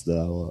donuts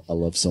that I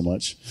love so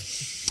much.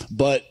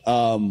 But,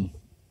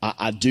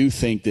 I do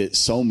think that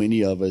so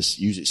many of us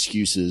use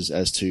excuses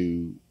as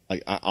to,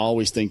 I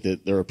always think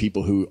that there are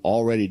people who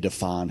already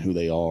define who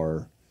they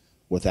are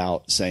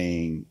without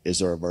saying, is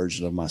there a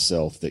version of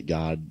myself that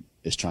God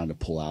is trying to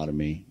pull out of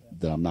me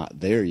that I'm not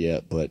there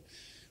yet, but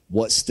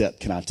what step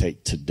can I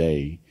take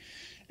today?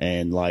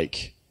 And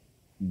like,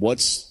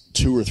 what's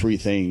 2 or 3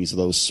 things,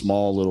 those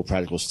small little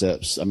practical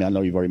steps? I mean, I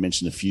know you've already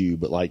mentioned a few,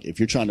 but like if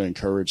you're trying to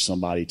encourage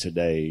somebody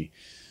today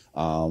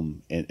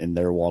in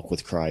their walk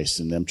with Christ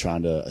and them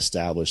trying to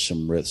establish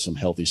some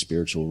healthy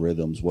spiritual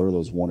rhythms, what are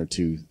those 1 or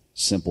 2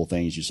 simple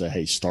things you say,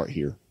 hey, start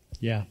here?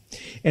 Yeah.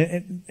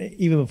 And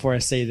even before I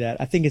say that,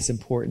 I think it's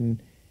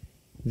important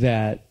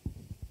that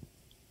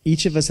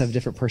each of us have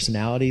different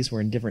personalities.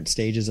 We're in different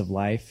stages of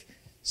life.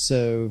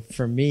 So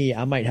for me,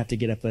 I might have to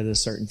get up at a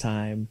certain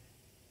time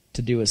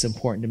to do what's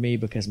important to me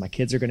because my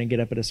kids are going to get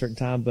up at a certain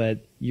time, but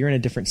you're in a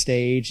different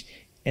stage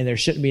and there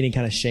shouldn't be any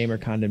kind of shame or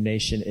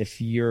condemnation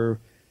if your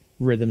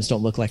rhythms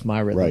don't look like my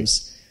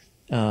rhythms.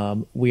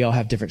 Right. We all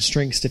have different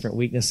strengths, different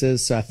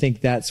weaknesses. So I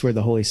think that's where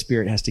the Holy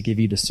Spirit has to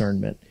give you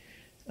discernment.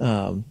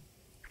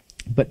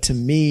 But to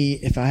me,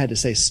 if I had to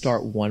say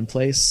start one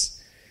place,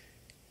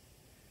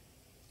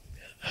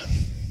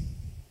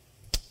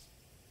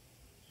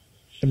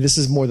 and this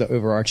is more the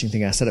overarching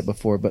thing. I said it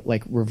before, but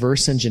like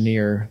reverse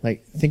engineer,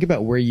 like think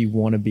about where you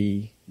want to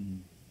be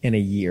in a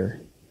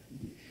year.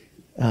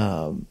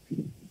 And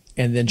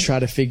then try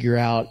to figure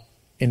out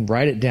and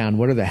write it down.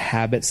 What are the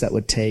habits that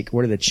would take?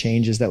 What are the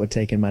changes that would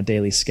take in my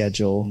daily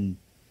schedule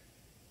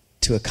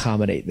to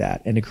accommodate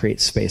that and to create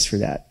space for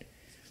that?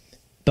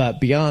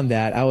 But beyond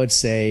that, I would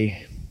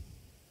say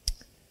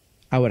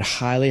I would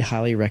highly,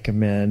 highly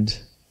recommend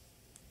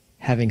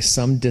having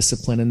some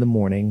discipline in the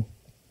morning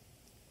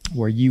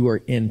where you are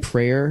in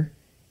prayer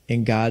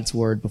in God's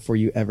word before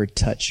you ever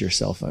touch your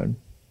cell phone.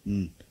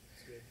 Yeah.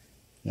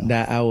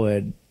 That I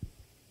would,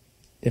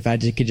 if I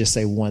could just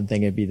say one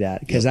thing, it'd be that.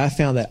 Because I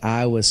found that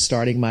I was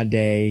starting my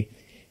day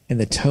and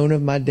the tone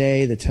of my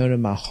day, the tone of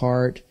my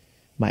heart,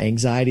 my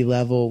anxiety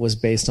level was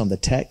based on the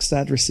text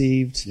I'd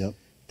received,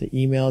 the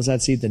emails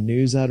I'd seen, the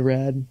news I'd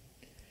read.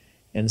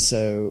 And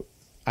so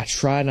I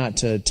try not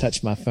to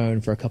touch my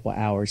phone for a couple of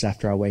hours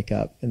after I wake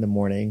up in the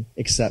morning,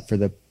 except for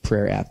the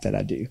prayer app that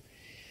I do.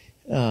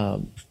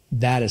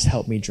 That has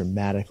helped me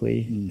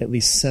dramatically, at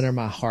least center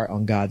my heart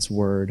on God's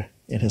word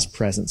and his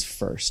presence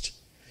first.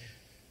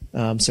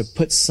 So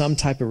put some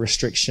type of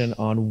restriction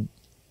on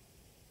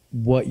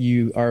what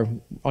you are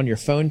on your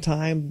phone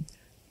time,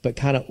 but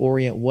kind of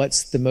orient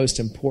what's the most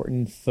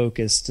important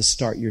focus to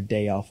start your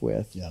day off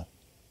with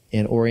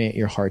and orient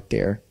your heart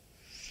there.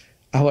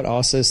 I would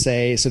also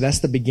say, so that's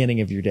the beginning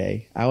of your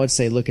day. I would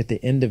say, look at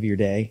the end of your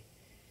day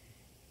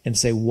and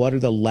say, what are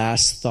the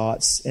last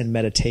thoughts and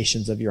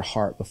meditations of your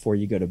heart before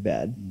you go to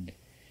bed?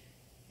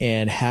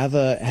 And have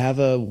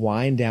a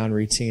wind down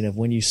routine of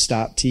when you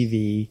stop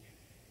TV,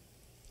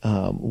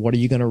 what are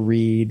you going to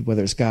read,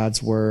 whether it's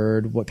God's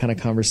word, what kind of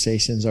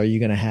conversations are you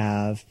going to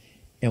have,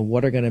 and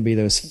what are going to be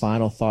those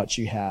final thoughts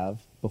you have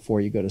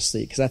before you go to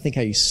sleep? Because I think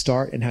how you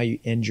start and how you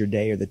end your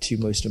day are the 2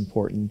 most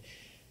important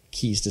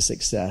keys to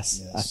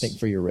success, I think,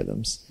 for your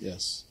rhythms.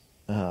 Yes.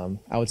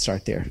 I would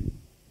start there.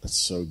 That's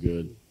so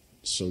good.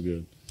 So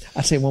good.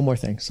 I'd say one more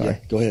thing. Sorry. Yeah,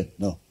 go ahead.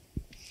 No.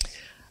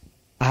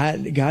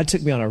 God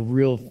took me on a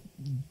real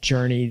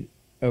journey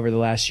over the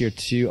last year or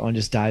 2 on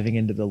just diving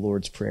into the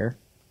Lord's Prayer.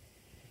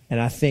 And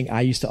I think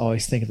I used to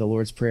always think of the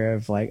Lord's Prayer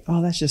of like,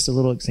 oh, that's just a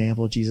little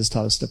example. Jesus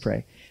taught us to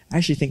pray. I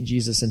actually think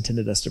Jesus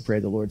intended us to pray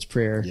the Lord's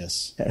Prayer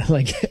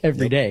like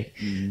every day.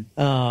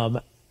 Mm-hmm.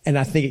 And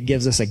I think it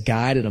gives us a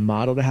guide and a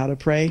model to how to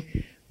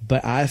pray.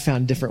 But I've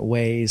found different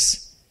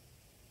ways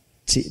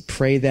to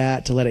pray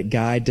that, to let it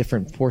guide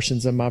different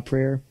portions of my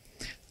prayer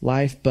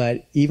life.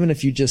 But even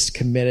if you just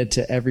committed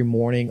to every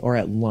morning or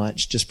at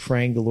lunch, just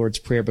praying the Lord's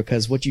Prayer,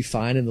 because what you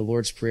find in the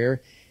Lord's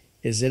Prayer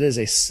is it is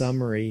a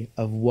summary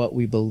of what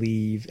we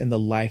believe in the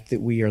life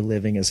that we are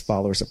living as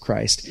followers of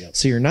Christ. Yep.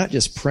 So you're not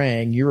just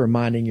praying, you're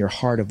reminding your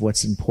heart of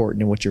what's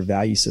important and what your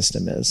value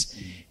system is.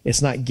 Mm-hmm.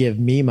 It's not give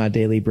me my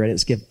daily bread,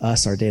 it's give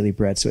us our daily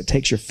bread. So it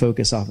takes your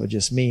focus off of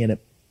just me and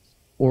it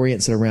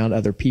orients it around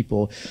other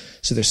people.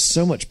 So there's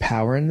so much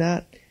power in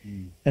that.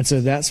 Mm. And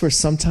so that's where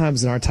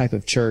sometimes in our type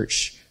of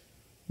church,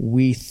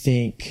 we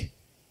think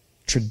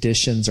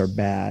traditions are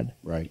bad.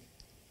 Right.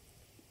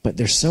 But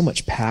there's so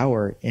much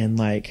power in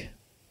like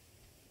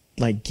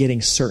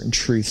getting certain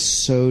truths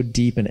so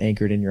deep and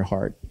anchored in your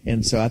heart.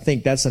 And so I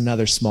think that's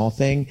another small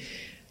thing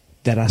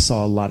that I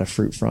saw a lot of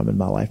fruit from in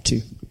my life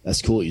too.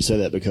 That's cool you say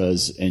that,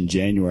 because in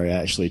January I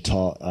actually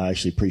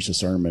preached a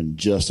sermon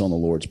just on the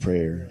Lord's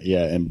Prayer.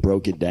 Yeah, and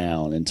broke it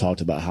down and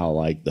talked about how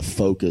like the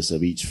focus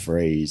of each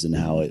phrase and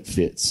how it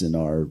fits in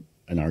our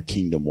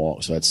kingdom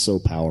walk. So that's so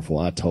powerful.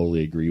 I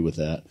totally agree with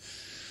that.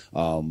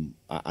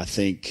 I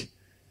think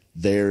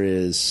there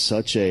is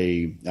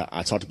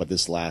I talked about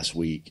this last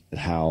week,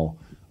 how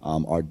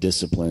our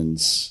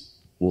disciplines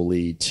will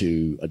lead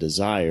to a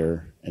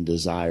desire, and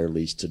desire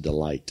leads to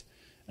delight.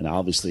 And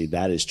obviously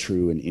that is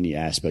true in any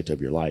aspect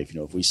of your life.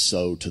 You know, if we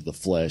sow to the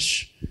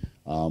flesh,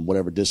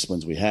 whatever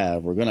disciplines we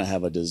have, we're going to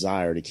have a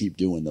desire to keep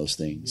doing those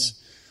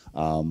things.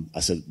 I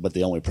said, but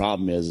the only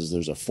problem is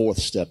there's a fourth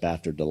step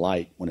after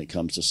delight when it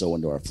comes to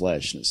sowing to our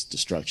flesh, and it's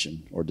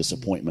destruction or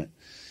disappointment,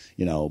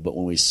 but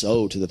when we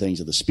sow to the things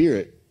of the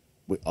Spirit,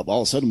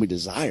 all of a sudden we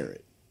desire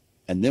it.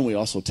 And then we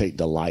also take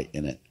delight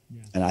in it.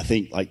 Yeah. And I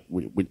think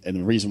and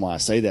the reason why I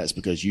say that is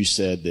because you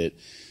said that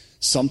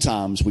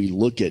sometimes we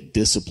look at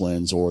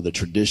disciplines or the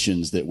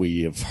traditions that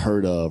we have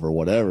heard of or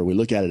whatever, we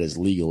look at it as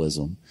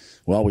legalism.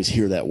 We always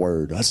hear that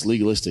word. That's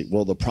legalistic.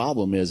 Well, the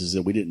problem is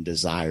that we didn't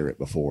desire it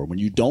before. When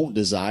you don't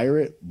desire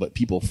it, but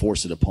people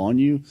force it upon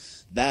you,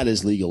 that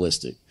is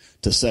legalistic.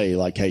 To say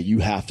like, hey, you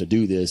have to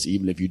do this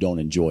even if you don't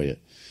enjoy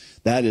it.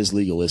 That is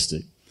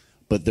legalistic.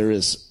 But there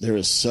is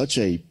such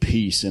a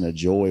peace and a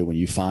joy when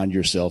you find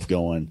yourself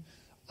going,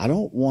 I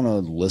don't want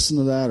to listen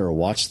to that or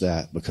watch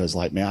that because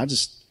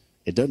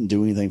it doesn't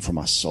do anything for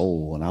my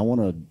soul. And I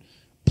want to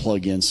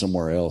plug in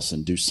somewhere else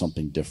and do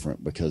something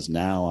different because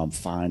now I'm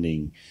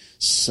finding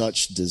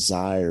such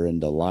desire and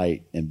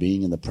delight in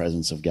being in the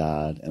presence of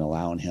God and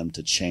allowing him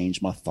to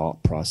change my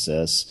thought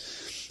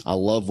process. I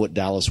love what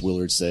Dallas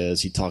Willard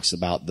says. He talks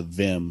about the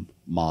VIM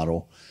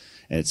model,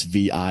 and it's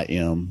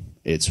VIM.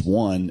 It's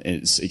one, and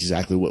it's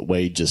exactly what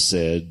Wade just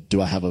said.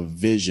 Do I have a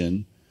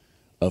vision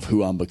of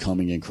who I'm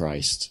becoming in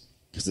Christ?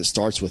 Because it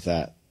starts with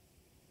that.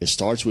 It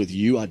starts with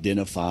you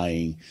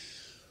identifying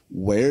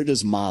where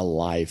does my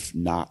life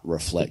not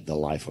reflect the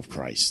life of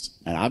Christ?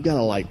 And I've got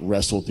to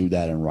wrestle through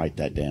that and write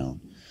that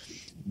down.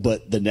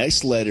 But the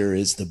next letter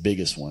is the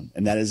biggest one,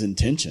 and that is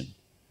intention.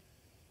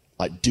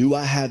 Do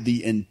I have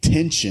the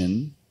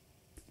intention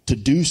to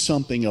do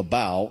something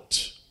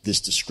about this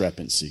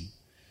discrepancy?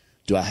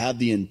 Do I have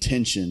the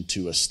intention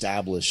to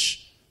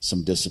establish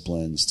some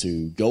disciplines,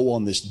 to go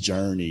on this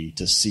journey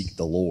to seek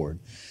the Lord?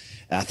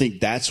 And I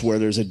think that's where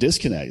there's a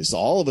disconnect. So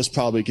all of us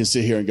probably can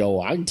sit here and go,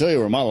 well, I can tell you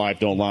where my life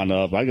don't line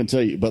up. I can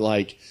tell you.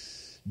 But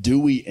do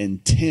we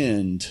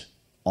intend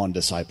on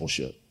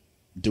discipleship?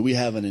 Do we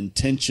have an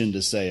intention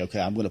to say, okay,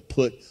 I'm going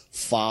to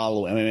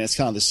follow? I mean, that's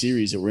kind of the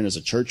series that we're in as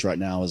a church right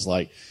now is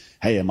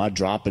hey, am I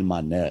dropping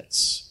my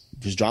nets?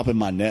 Because dropping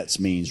my nets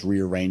means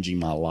rearranging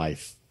my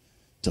life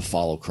to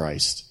follow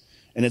Christ.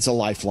 And it's a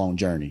lifelong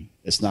journey.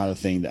 It's not a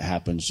thing that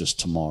happens just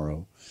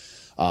tomorrow.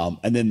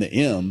 And then the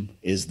M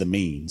is the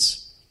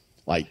means.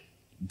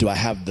 Do I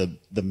have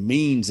the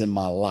means in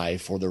my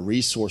life or the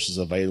resources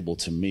available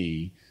to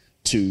me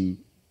to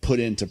put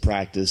into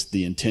practice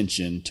the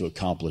intention to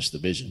accomplish the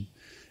vision?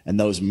 And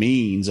those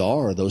means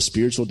are those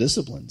spiritual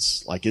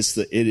disciplines.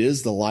 It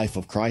is the life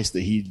of Christ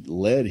that he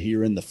led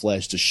here in the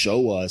flesh to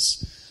show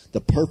us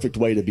the perfect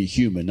way to be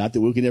human. Not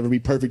that we can ever be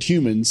perfect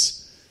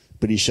humans,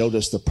 but he showed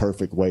us the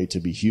perfect way to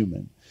be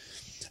human.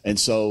 And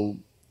so,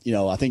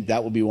 I think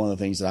that would be one of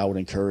the things that I would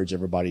encourage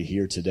everybody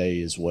here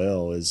today as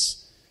well is,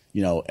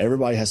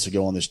 everybody has to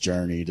go on this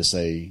journey to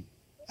say,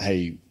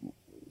 hey,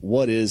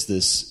 what is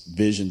this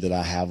vision that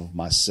I have of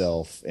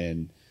myself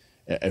and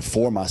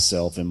for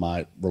myself in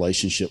my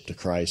relationship to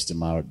Christ and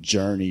my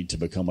journey to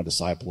become a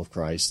disciple of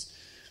Christ?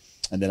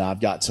 And then I've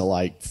got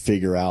to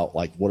figure out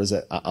what is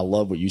that? I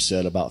love what you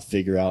said about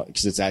figure out,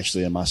 because it's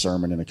actually in my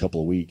sermon in a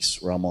couple of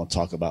weeks where I'm going to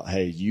talk about,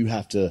 hey, you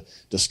have to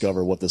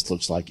discover what this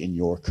looks like in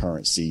your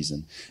current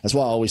season. That's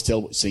why I always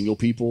tell single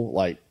people,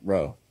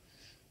 bro,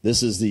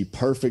 this is the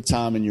perfect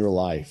time in your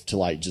life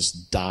to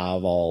just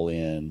dive all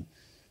in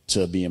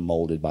to being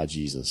molded by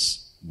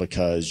Jesus,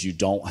 because you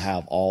don't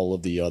have all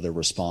of the other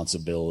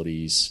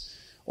responsibilities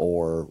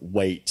or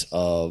weight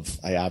of,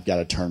 hey, I've got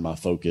to turn my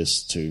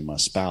focus to my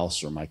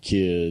spouse or my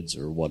kids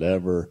or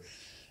whatever.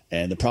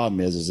 And the problem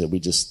is that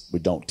we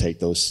don't take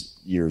those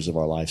years of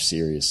our life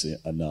seriously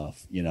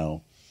enough,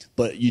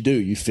 But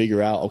you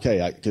figure out,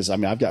 okay, because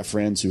I've got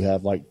friends who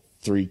have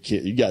 3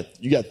 kids.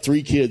 You got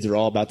 3 kids that are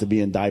all about to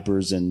be in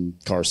diapers and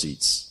car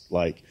seats.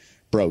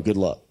 Bro, good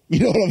luck. You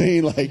know what I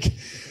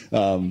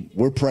mean?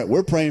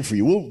 We're praying for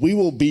you. We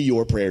will be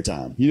your prayer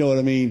time. You know what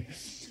I mean?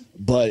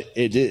 But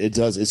it's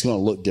going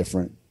to look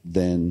different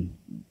than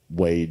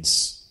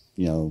Wade's,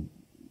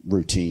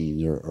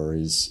 routine or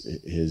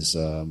his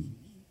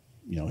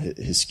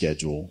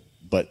schedule.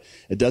 But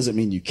it doesn't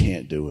mean you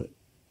can't do it.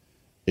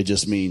 It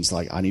just means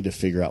I need to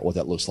figure out what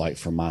that looks like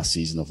for my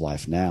season of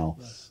life now.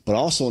 Right. But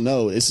also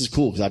know this is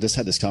cool because I just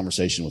had this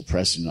conversation with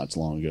Preston not too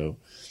long ago.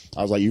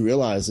 I was you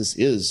realize this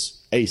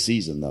is a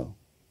season though.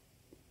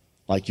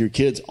 Your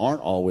kids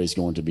aren't always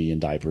going to be in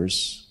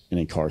diapers and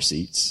in car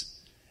seats.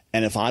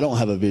 And if I don't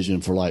have a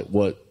vision for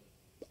what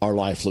our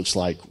life looks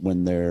like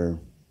when they're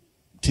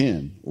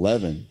 10,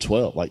 11,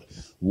 12,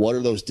 what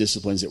are those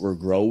disciplines that we're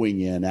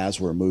growing in as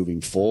we're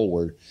moving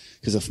forward?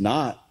 Because if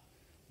not,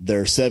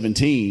 they're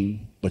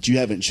 17, but you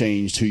haven't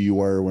changed who you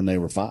were when they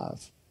were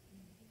 5.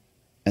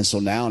 And so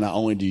now not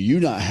only do you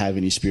not have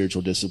any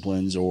spiritual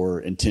disciplines or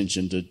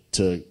intention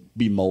to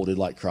be molded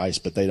like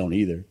Christ, but they don't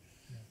either,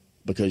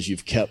 because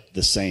you've kept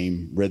the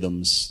same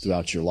rhythms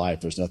throughout your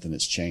life. There's nothing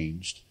that's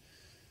changed.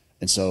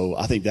 And so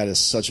I think that is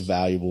such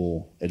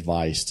valuable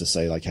advice to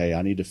say hey,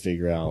 I need to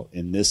figure out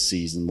in this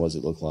season what does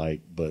it look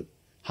like, but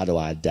how do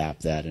I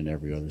adapt that in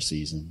every other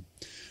season?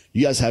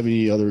 You guys have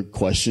any other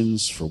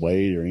questions for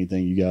Wade or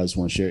anything you guys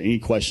want to share? Any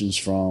questions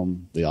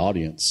from the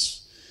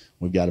audience?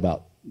 We've got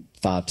about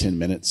 5-10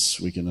 minutes.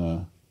 We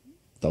can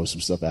throw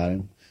some stuff at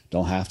him.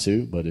 Don't have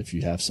to, but if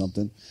you have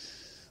something,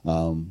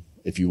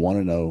 if you want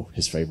to know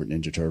his favorite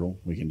Ninja Turtle,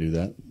 we can do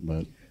that.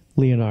 But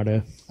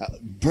Leonardo.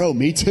 Bro,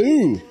 me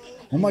too.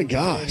 Oh my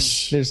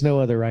gosh. There's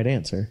no other right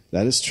answer.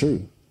 That is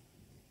true.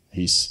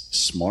 He's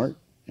smart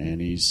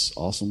and he's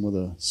awesome with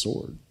a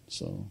sword.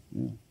 So,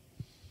 yeah.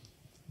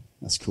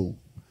 That's cool.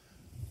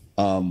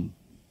 Well,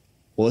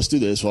 let's do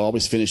this. We'll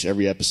always finish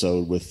every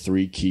episode with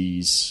 3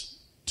 keys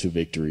to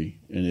victory.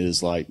 And it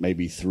is like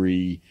maybe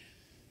 3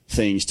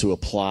 things to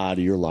apply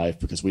to your life,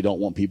 because we don't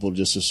want people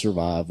just to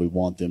survive. We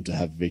want them to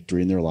have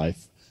victory in their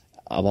life.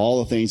 Of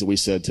all the things that we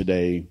said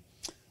today,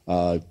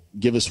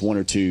 give us 1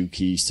 or 2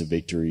 keys to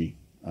victory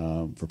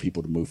for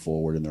people to move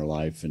forward in their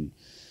life and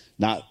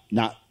not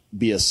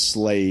be a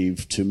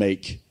slave to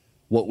make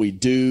what we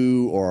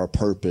do or our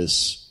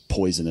purpose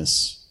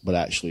poisonous, but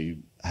actually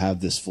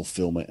have this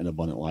fulfillment and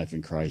abundant life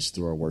in Christ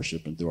through our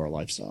worship and through our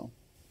lifestyle.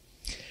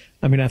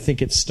 I mean, I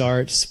think it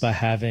starts by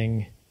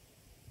having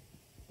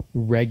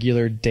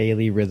regular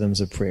daily rhythms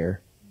of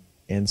prayer.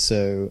 And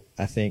so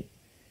I think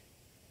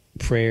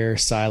prayer,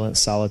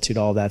 silence, solitude,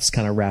 all that's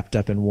kind of wrapped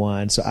up in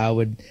one. So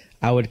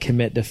I would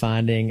commit to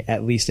finding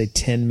at least a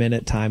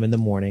 10-minute time in the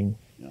morning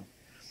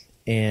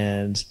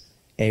and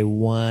a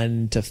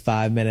 1 to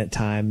 5 minute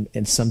time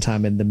and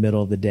sometime in the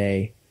middle of the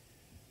day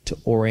to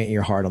orient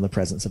your heart on the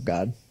presence of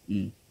God.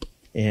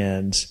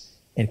 And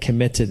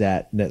commit to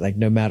that like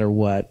no matter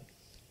what,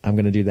 I'm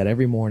going to do that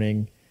every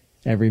morning,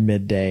 every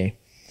midday.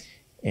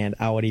 And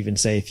I would even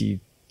say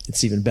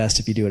it's even best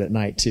if you do it at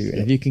night too.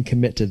 And if you can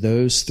commit to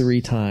those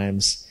 3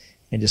 times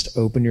and just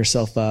open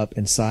yourself up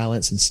in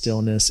silence and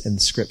stillness and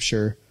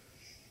scripture.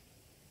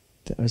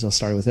 I was all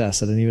started with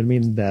S. I didn't even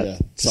mean that. Yeah.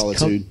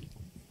 Solitude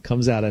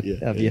comes out of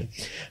you.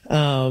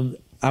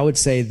 I would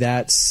say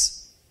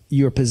that's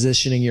you're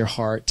positioning your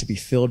heart to be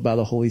filled by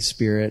the Holy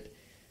Spirit,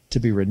 to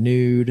be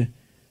renewed,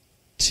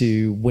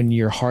 to when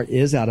your heart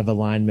is out of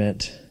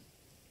alignment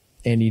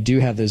and you do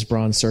have those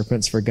bronze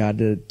serpents for God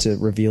to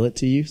reveal it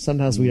to you.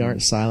 Sometimes we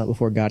aren't silent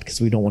before God because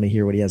we don't want to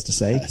hear what he has to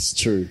say. That's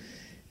true.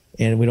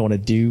 And we don't want to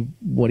do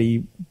what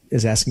he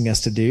is asking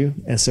us to do.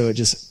 And so it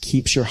just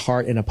keeps your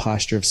heart in a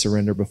posture of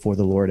surrender before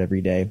the Lord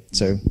every day.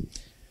 So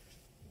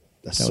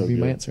that would be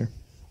my answer.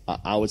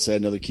 I would say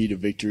another key to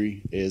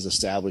victory is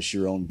establish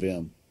your own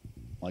VIM.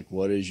 Like,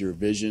 what is your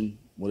vision?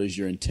 What is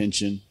your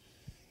intention?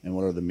 And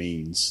what are the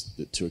means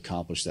to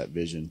accomplish that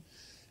vision?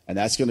 And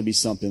that's going to be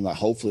something that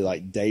hopefully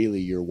like daily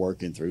you're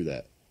working through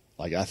that.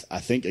 Like I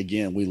think,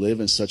 again, we live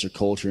in such a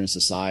culture and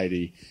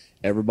society.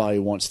 Everybody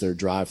wants their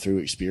drive-through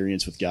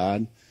experience with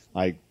God.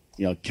 Like,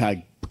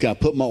 can I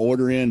put my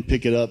order in,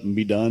 pick it up, and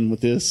be done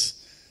with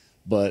this?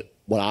 But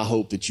what I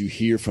hope that you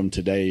hear from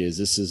today is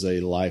this is a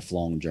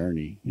lifelong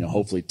journey.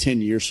 Hopefully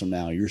 10 years from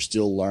now, you're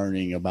still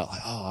learning about,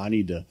 I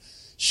need to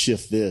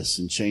shift this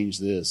and change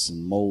this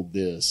and mold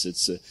this.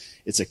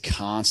 It's a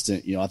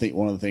constant, I think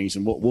one of the things,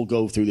 and we'll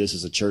go through this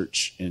as a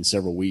church in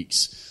several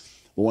weeks.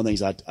 But one of the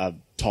things I've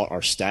taught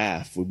our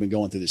staff, we've been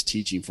going through this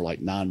teaching for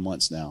like 9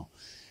 months now.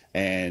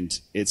 And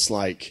it's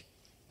like,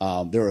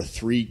 there are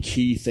 3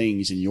 key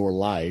things in your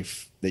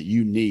life that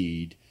you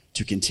need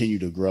to continue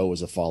to grow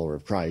as a follower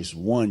of Christ.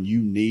 1, you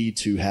need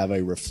to have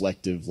a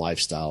reflective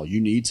lifestyle.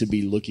 You need to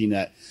be looking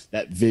at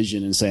that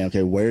vision and saying,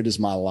 okay, where does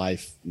my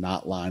life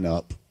not line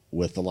up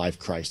with the life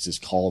Christ has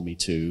called me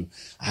to?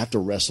 I have to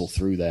wrestle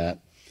through that.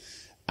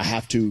 I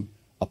have to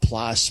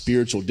apply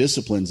spiritual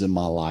disciplines in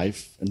my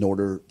life in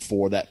order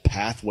for that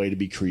pathway to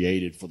be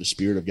created for the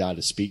Spirit of God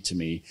to speak to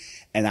me.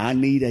 And I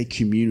need a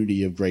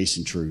community of grace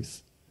and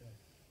truth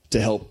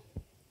to help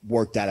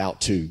work that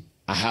out too.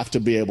 I have to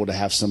be able to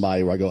have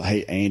somebody where I go,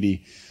 hey,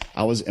 Andy,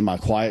 I was in my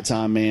quiet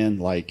time, man.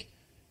 Like,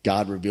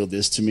 God revealed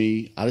this to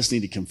me. I just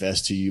need to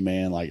confess to you,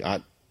 man. Like,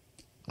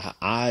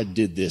 I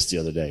did this the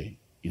other day.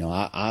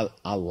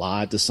 I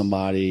lied to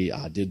somebody.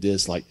 I did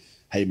this. Like,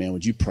 hey, man,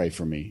 would you pray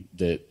for me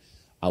that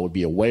I would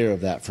be aware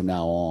of that from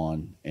now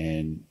on?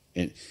 And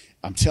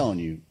I'm telling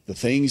you, the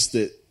things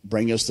that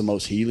bring us the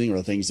most healing are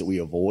the things that we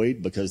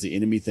avoid, because the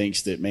enemy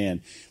thinks that,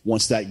 man,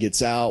 once that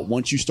gets out,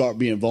 once you start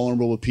being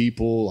vulnerable with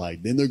people,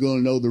 like, then they're going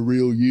to know the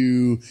real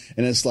you.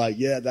 And it's like,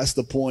 yeah, that's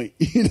the point,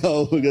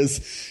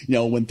 because,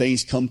 when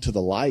things come to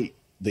the light,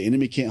 the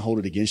enemy can't hold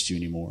it against you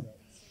anymore.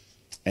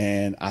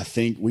 And I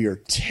think we are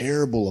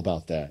terrible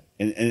about that.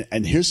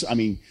 And here's,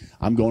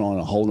 I'm going on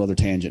a whole nother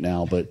tangent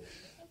now, but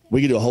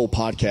we could do a whole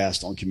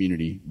podcast on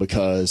community,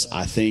 because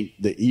I think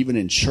that even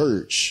in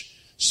church,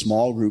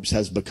 small groups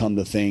has become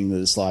the thing that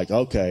it's like,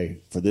 okay,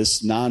 for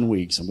this 9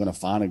 weeks, I'm going to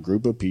find a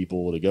group of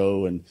people to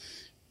go and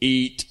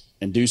eat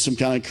and do some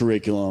kind of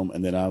curriculum,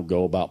 and then I'll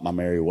go about my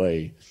merry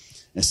way.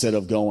 Instead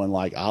of going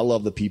like, I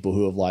love the people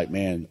who have like,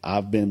 man,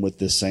 I've been with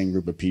this same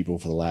group of people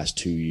for the last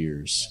 2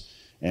 years,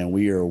 and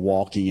we are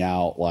walking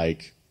out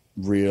like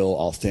real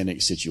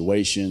authentic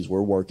situations.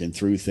 We're working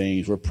through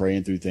things. We're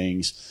praying through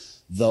things.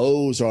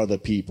 those are the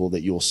people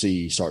that you'll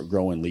see start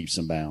growing leaps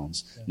and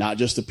bounds. Yeah. Not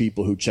just the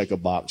people who check a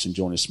box and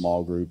join a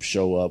small group,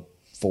 show up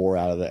 4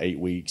 out of the 8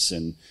 weeks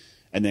and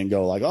then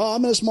go like, oh,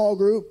 I'm in a small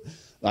group.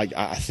 Like,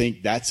 I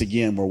think that's,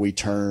 again, where we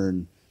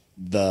turn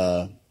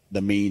the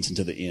means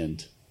into the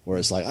end, where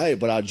it's like, hey,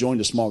 but I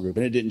joined a small group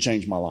and it didn't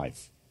change my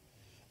life.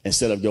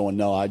 Instead of going,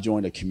 no, I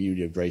joined a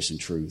community of grace and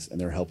truth, and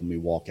they're helping me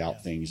walk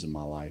out things in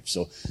my life.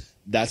 So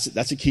that's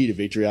a key to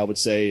victory, I would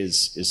say,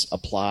 is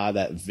apply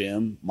that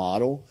VIM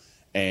model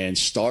and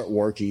start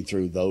working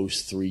through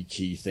those 3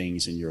 key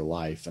things in your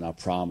life. And I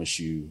promise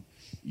you,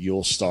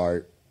 you'll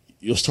start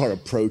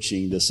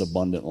approaching this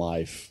abundant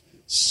life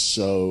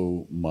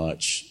so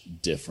much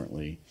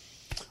differently.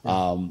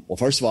 Well,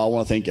 first of all, I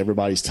want to thank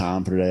everybody's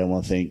time for today. I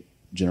want to thank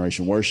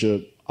Generation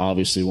Worship.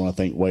 Obviously, I want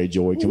to thank Wade,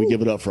 Joye. Can we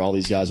give it up for all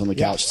these guys on the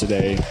couch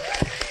today?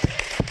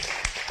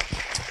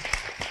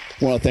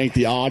 I want to thank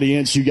the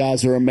audience. You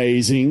guys are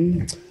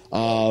amazing.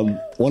 Want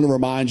to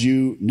remind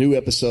you, new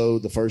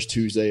episode the first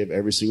Tuesday of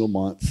every single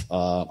month.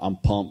 I'm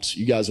pumped.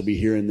 You guys will be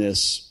hearing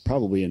this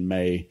probably in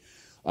May.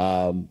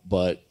 I'm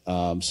not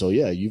going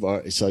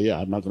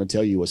to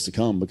tell you what's to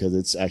come because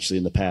it's actually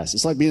in the past.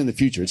 It's like being in the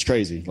future. It's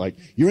crazy. Like,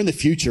 you're in the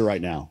future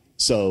right now.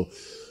 So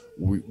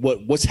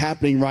what's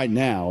happening right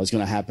now is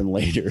going to happen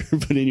later.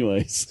 But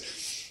anyways,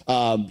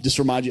 just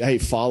remind you, hey,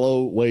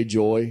 follow Wade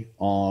Joye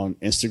on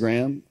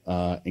Instagram.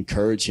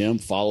 Encourage him.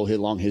 Follow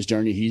along his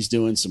journey. He's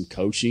doing some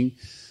coaching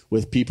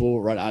with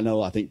people. Right.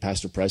 I think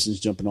Pastor Preston's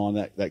jumping on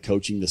that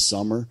coaching this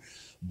summer.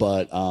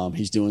 But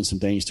he's doing some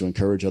things to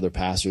encourage other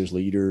pastors,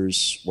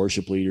 leaders,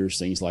 worship leaders,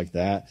 things like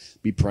that.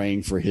 Be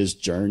praying for his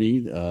journey,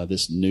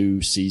 this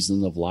new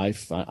season of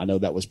life. I know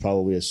that was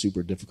probably a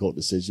super difficult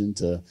decision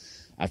to,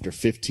 after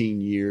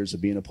 15 years of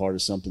being a part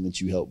of something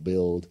that you helped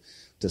build,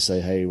 to say,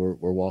 hey, we're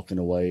walking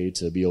away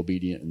to be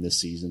obedient in this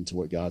season to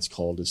what God's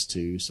called us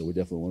to. So we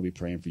definitely want to be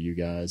praying for you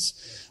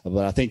guys.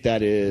 But I think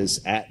that is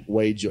at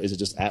Wade Joye. Is it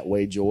just at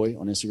Wade Joye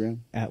on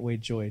Instagram? At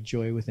Wade Joye.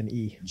 Joy with an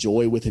E.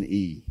 Joy with an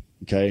E.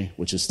 Okay,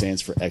 which stands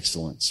for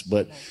excellence.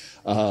 But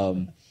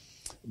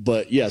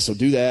yeah, so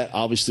do that.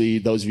 Obviously,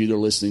 those of you that are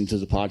listening to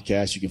the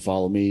podcast, you can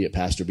follow me at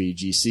Pastor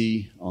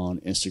BGC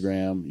on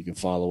Instagram. You can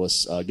follow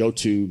us. Go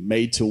to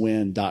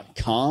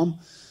madetowin.com.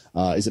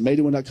 Is it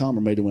madetowin.com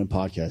or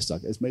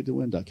madetowinpodcast.com? It's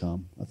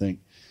madetowin.com, I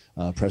think.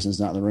 Preston's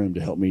not in the room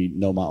to help me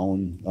know my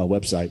own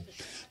website.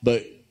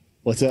 But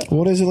what's that?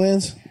 What is it,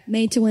 Linz?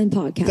 Made to Win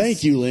podcast.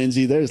 Thank you,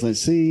 Lindsay. There's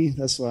Lindsay. See,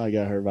 that's why I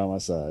got her by my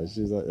side.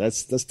 She's like,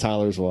 that's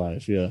Tyler's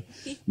wife. Yeah.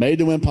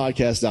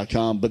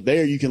 madetowinpodcast.com. But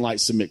there you can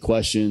submit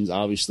questions.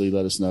 Obviously,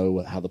 let us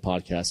know how the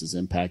podcast has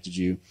impacted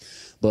you.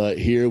 But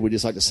here we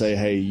just like to say,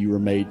 hey, you were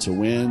made to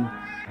win,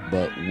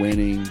 but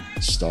winning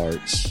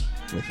starts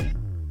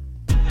within.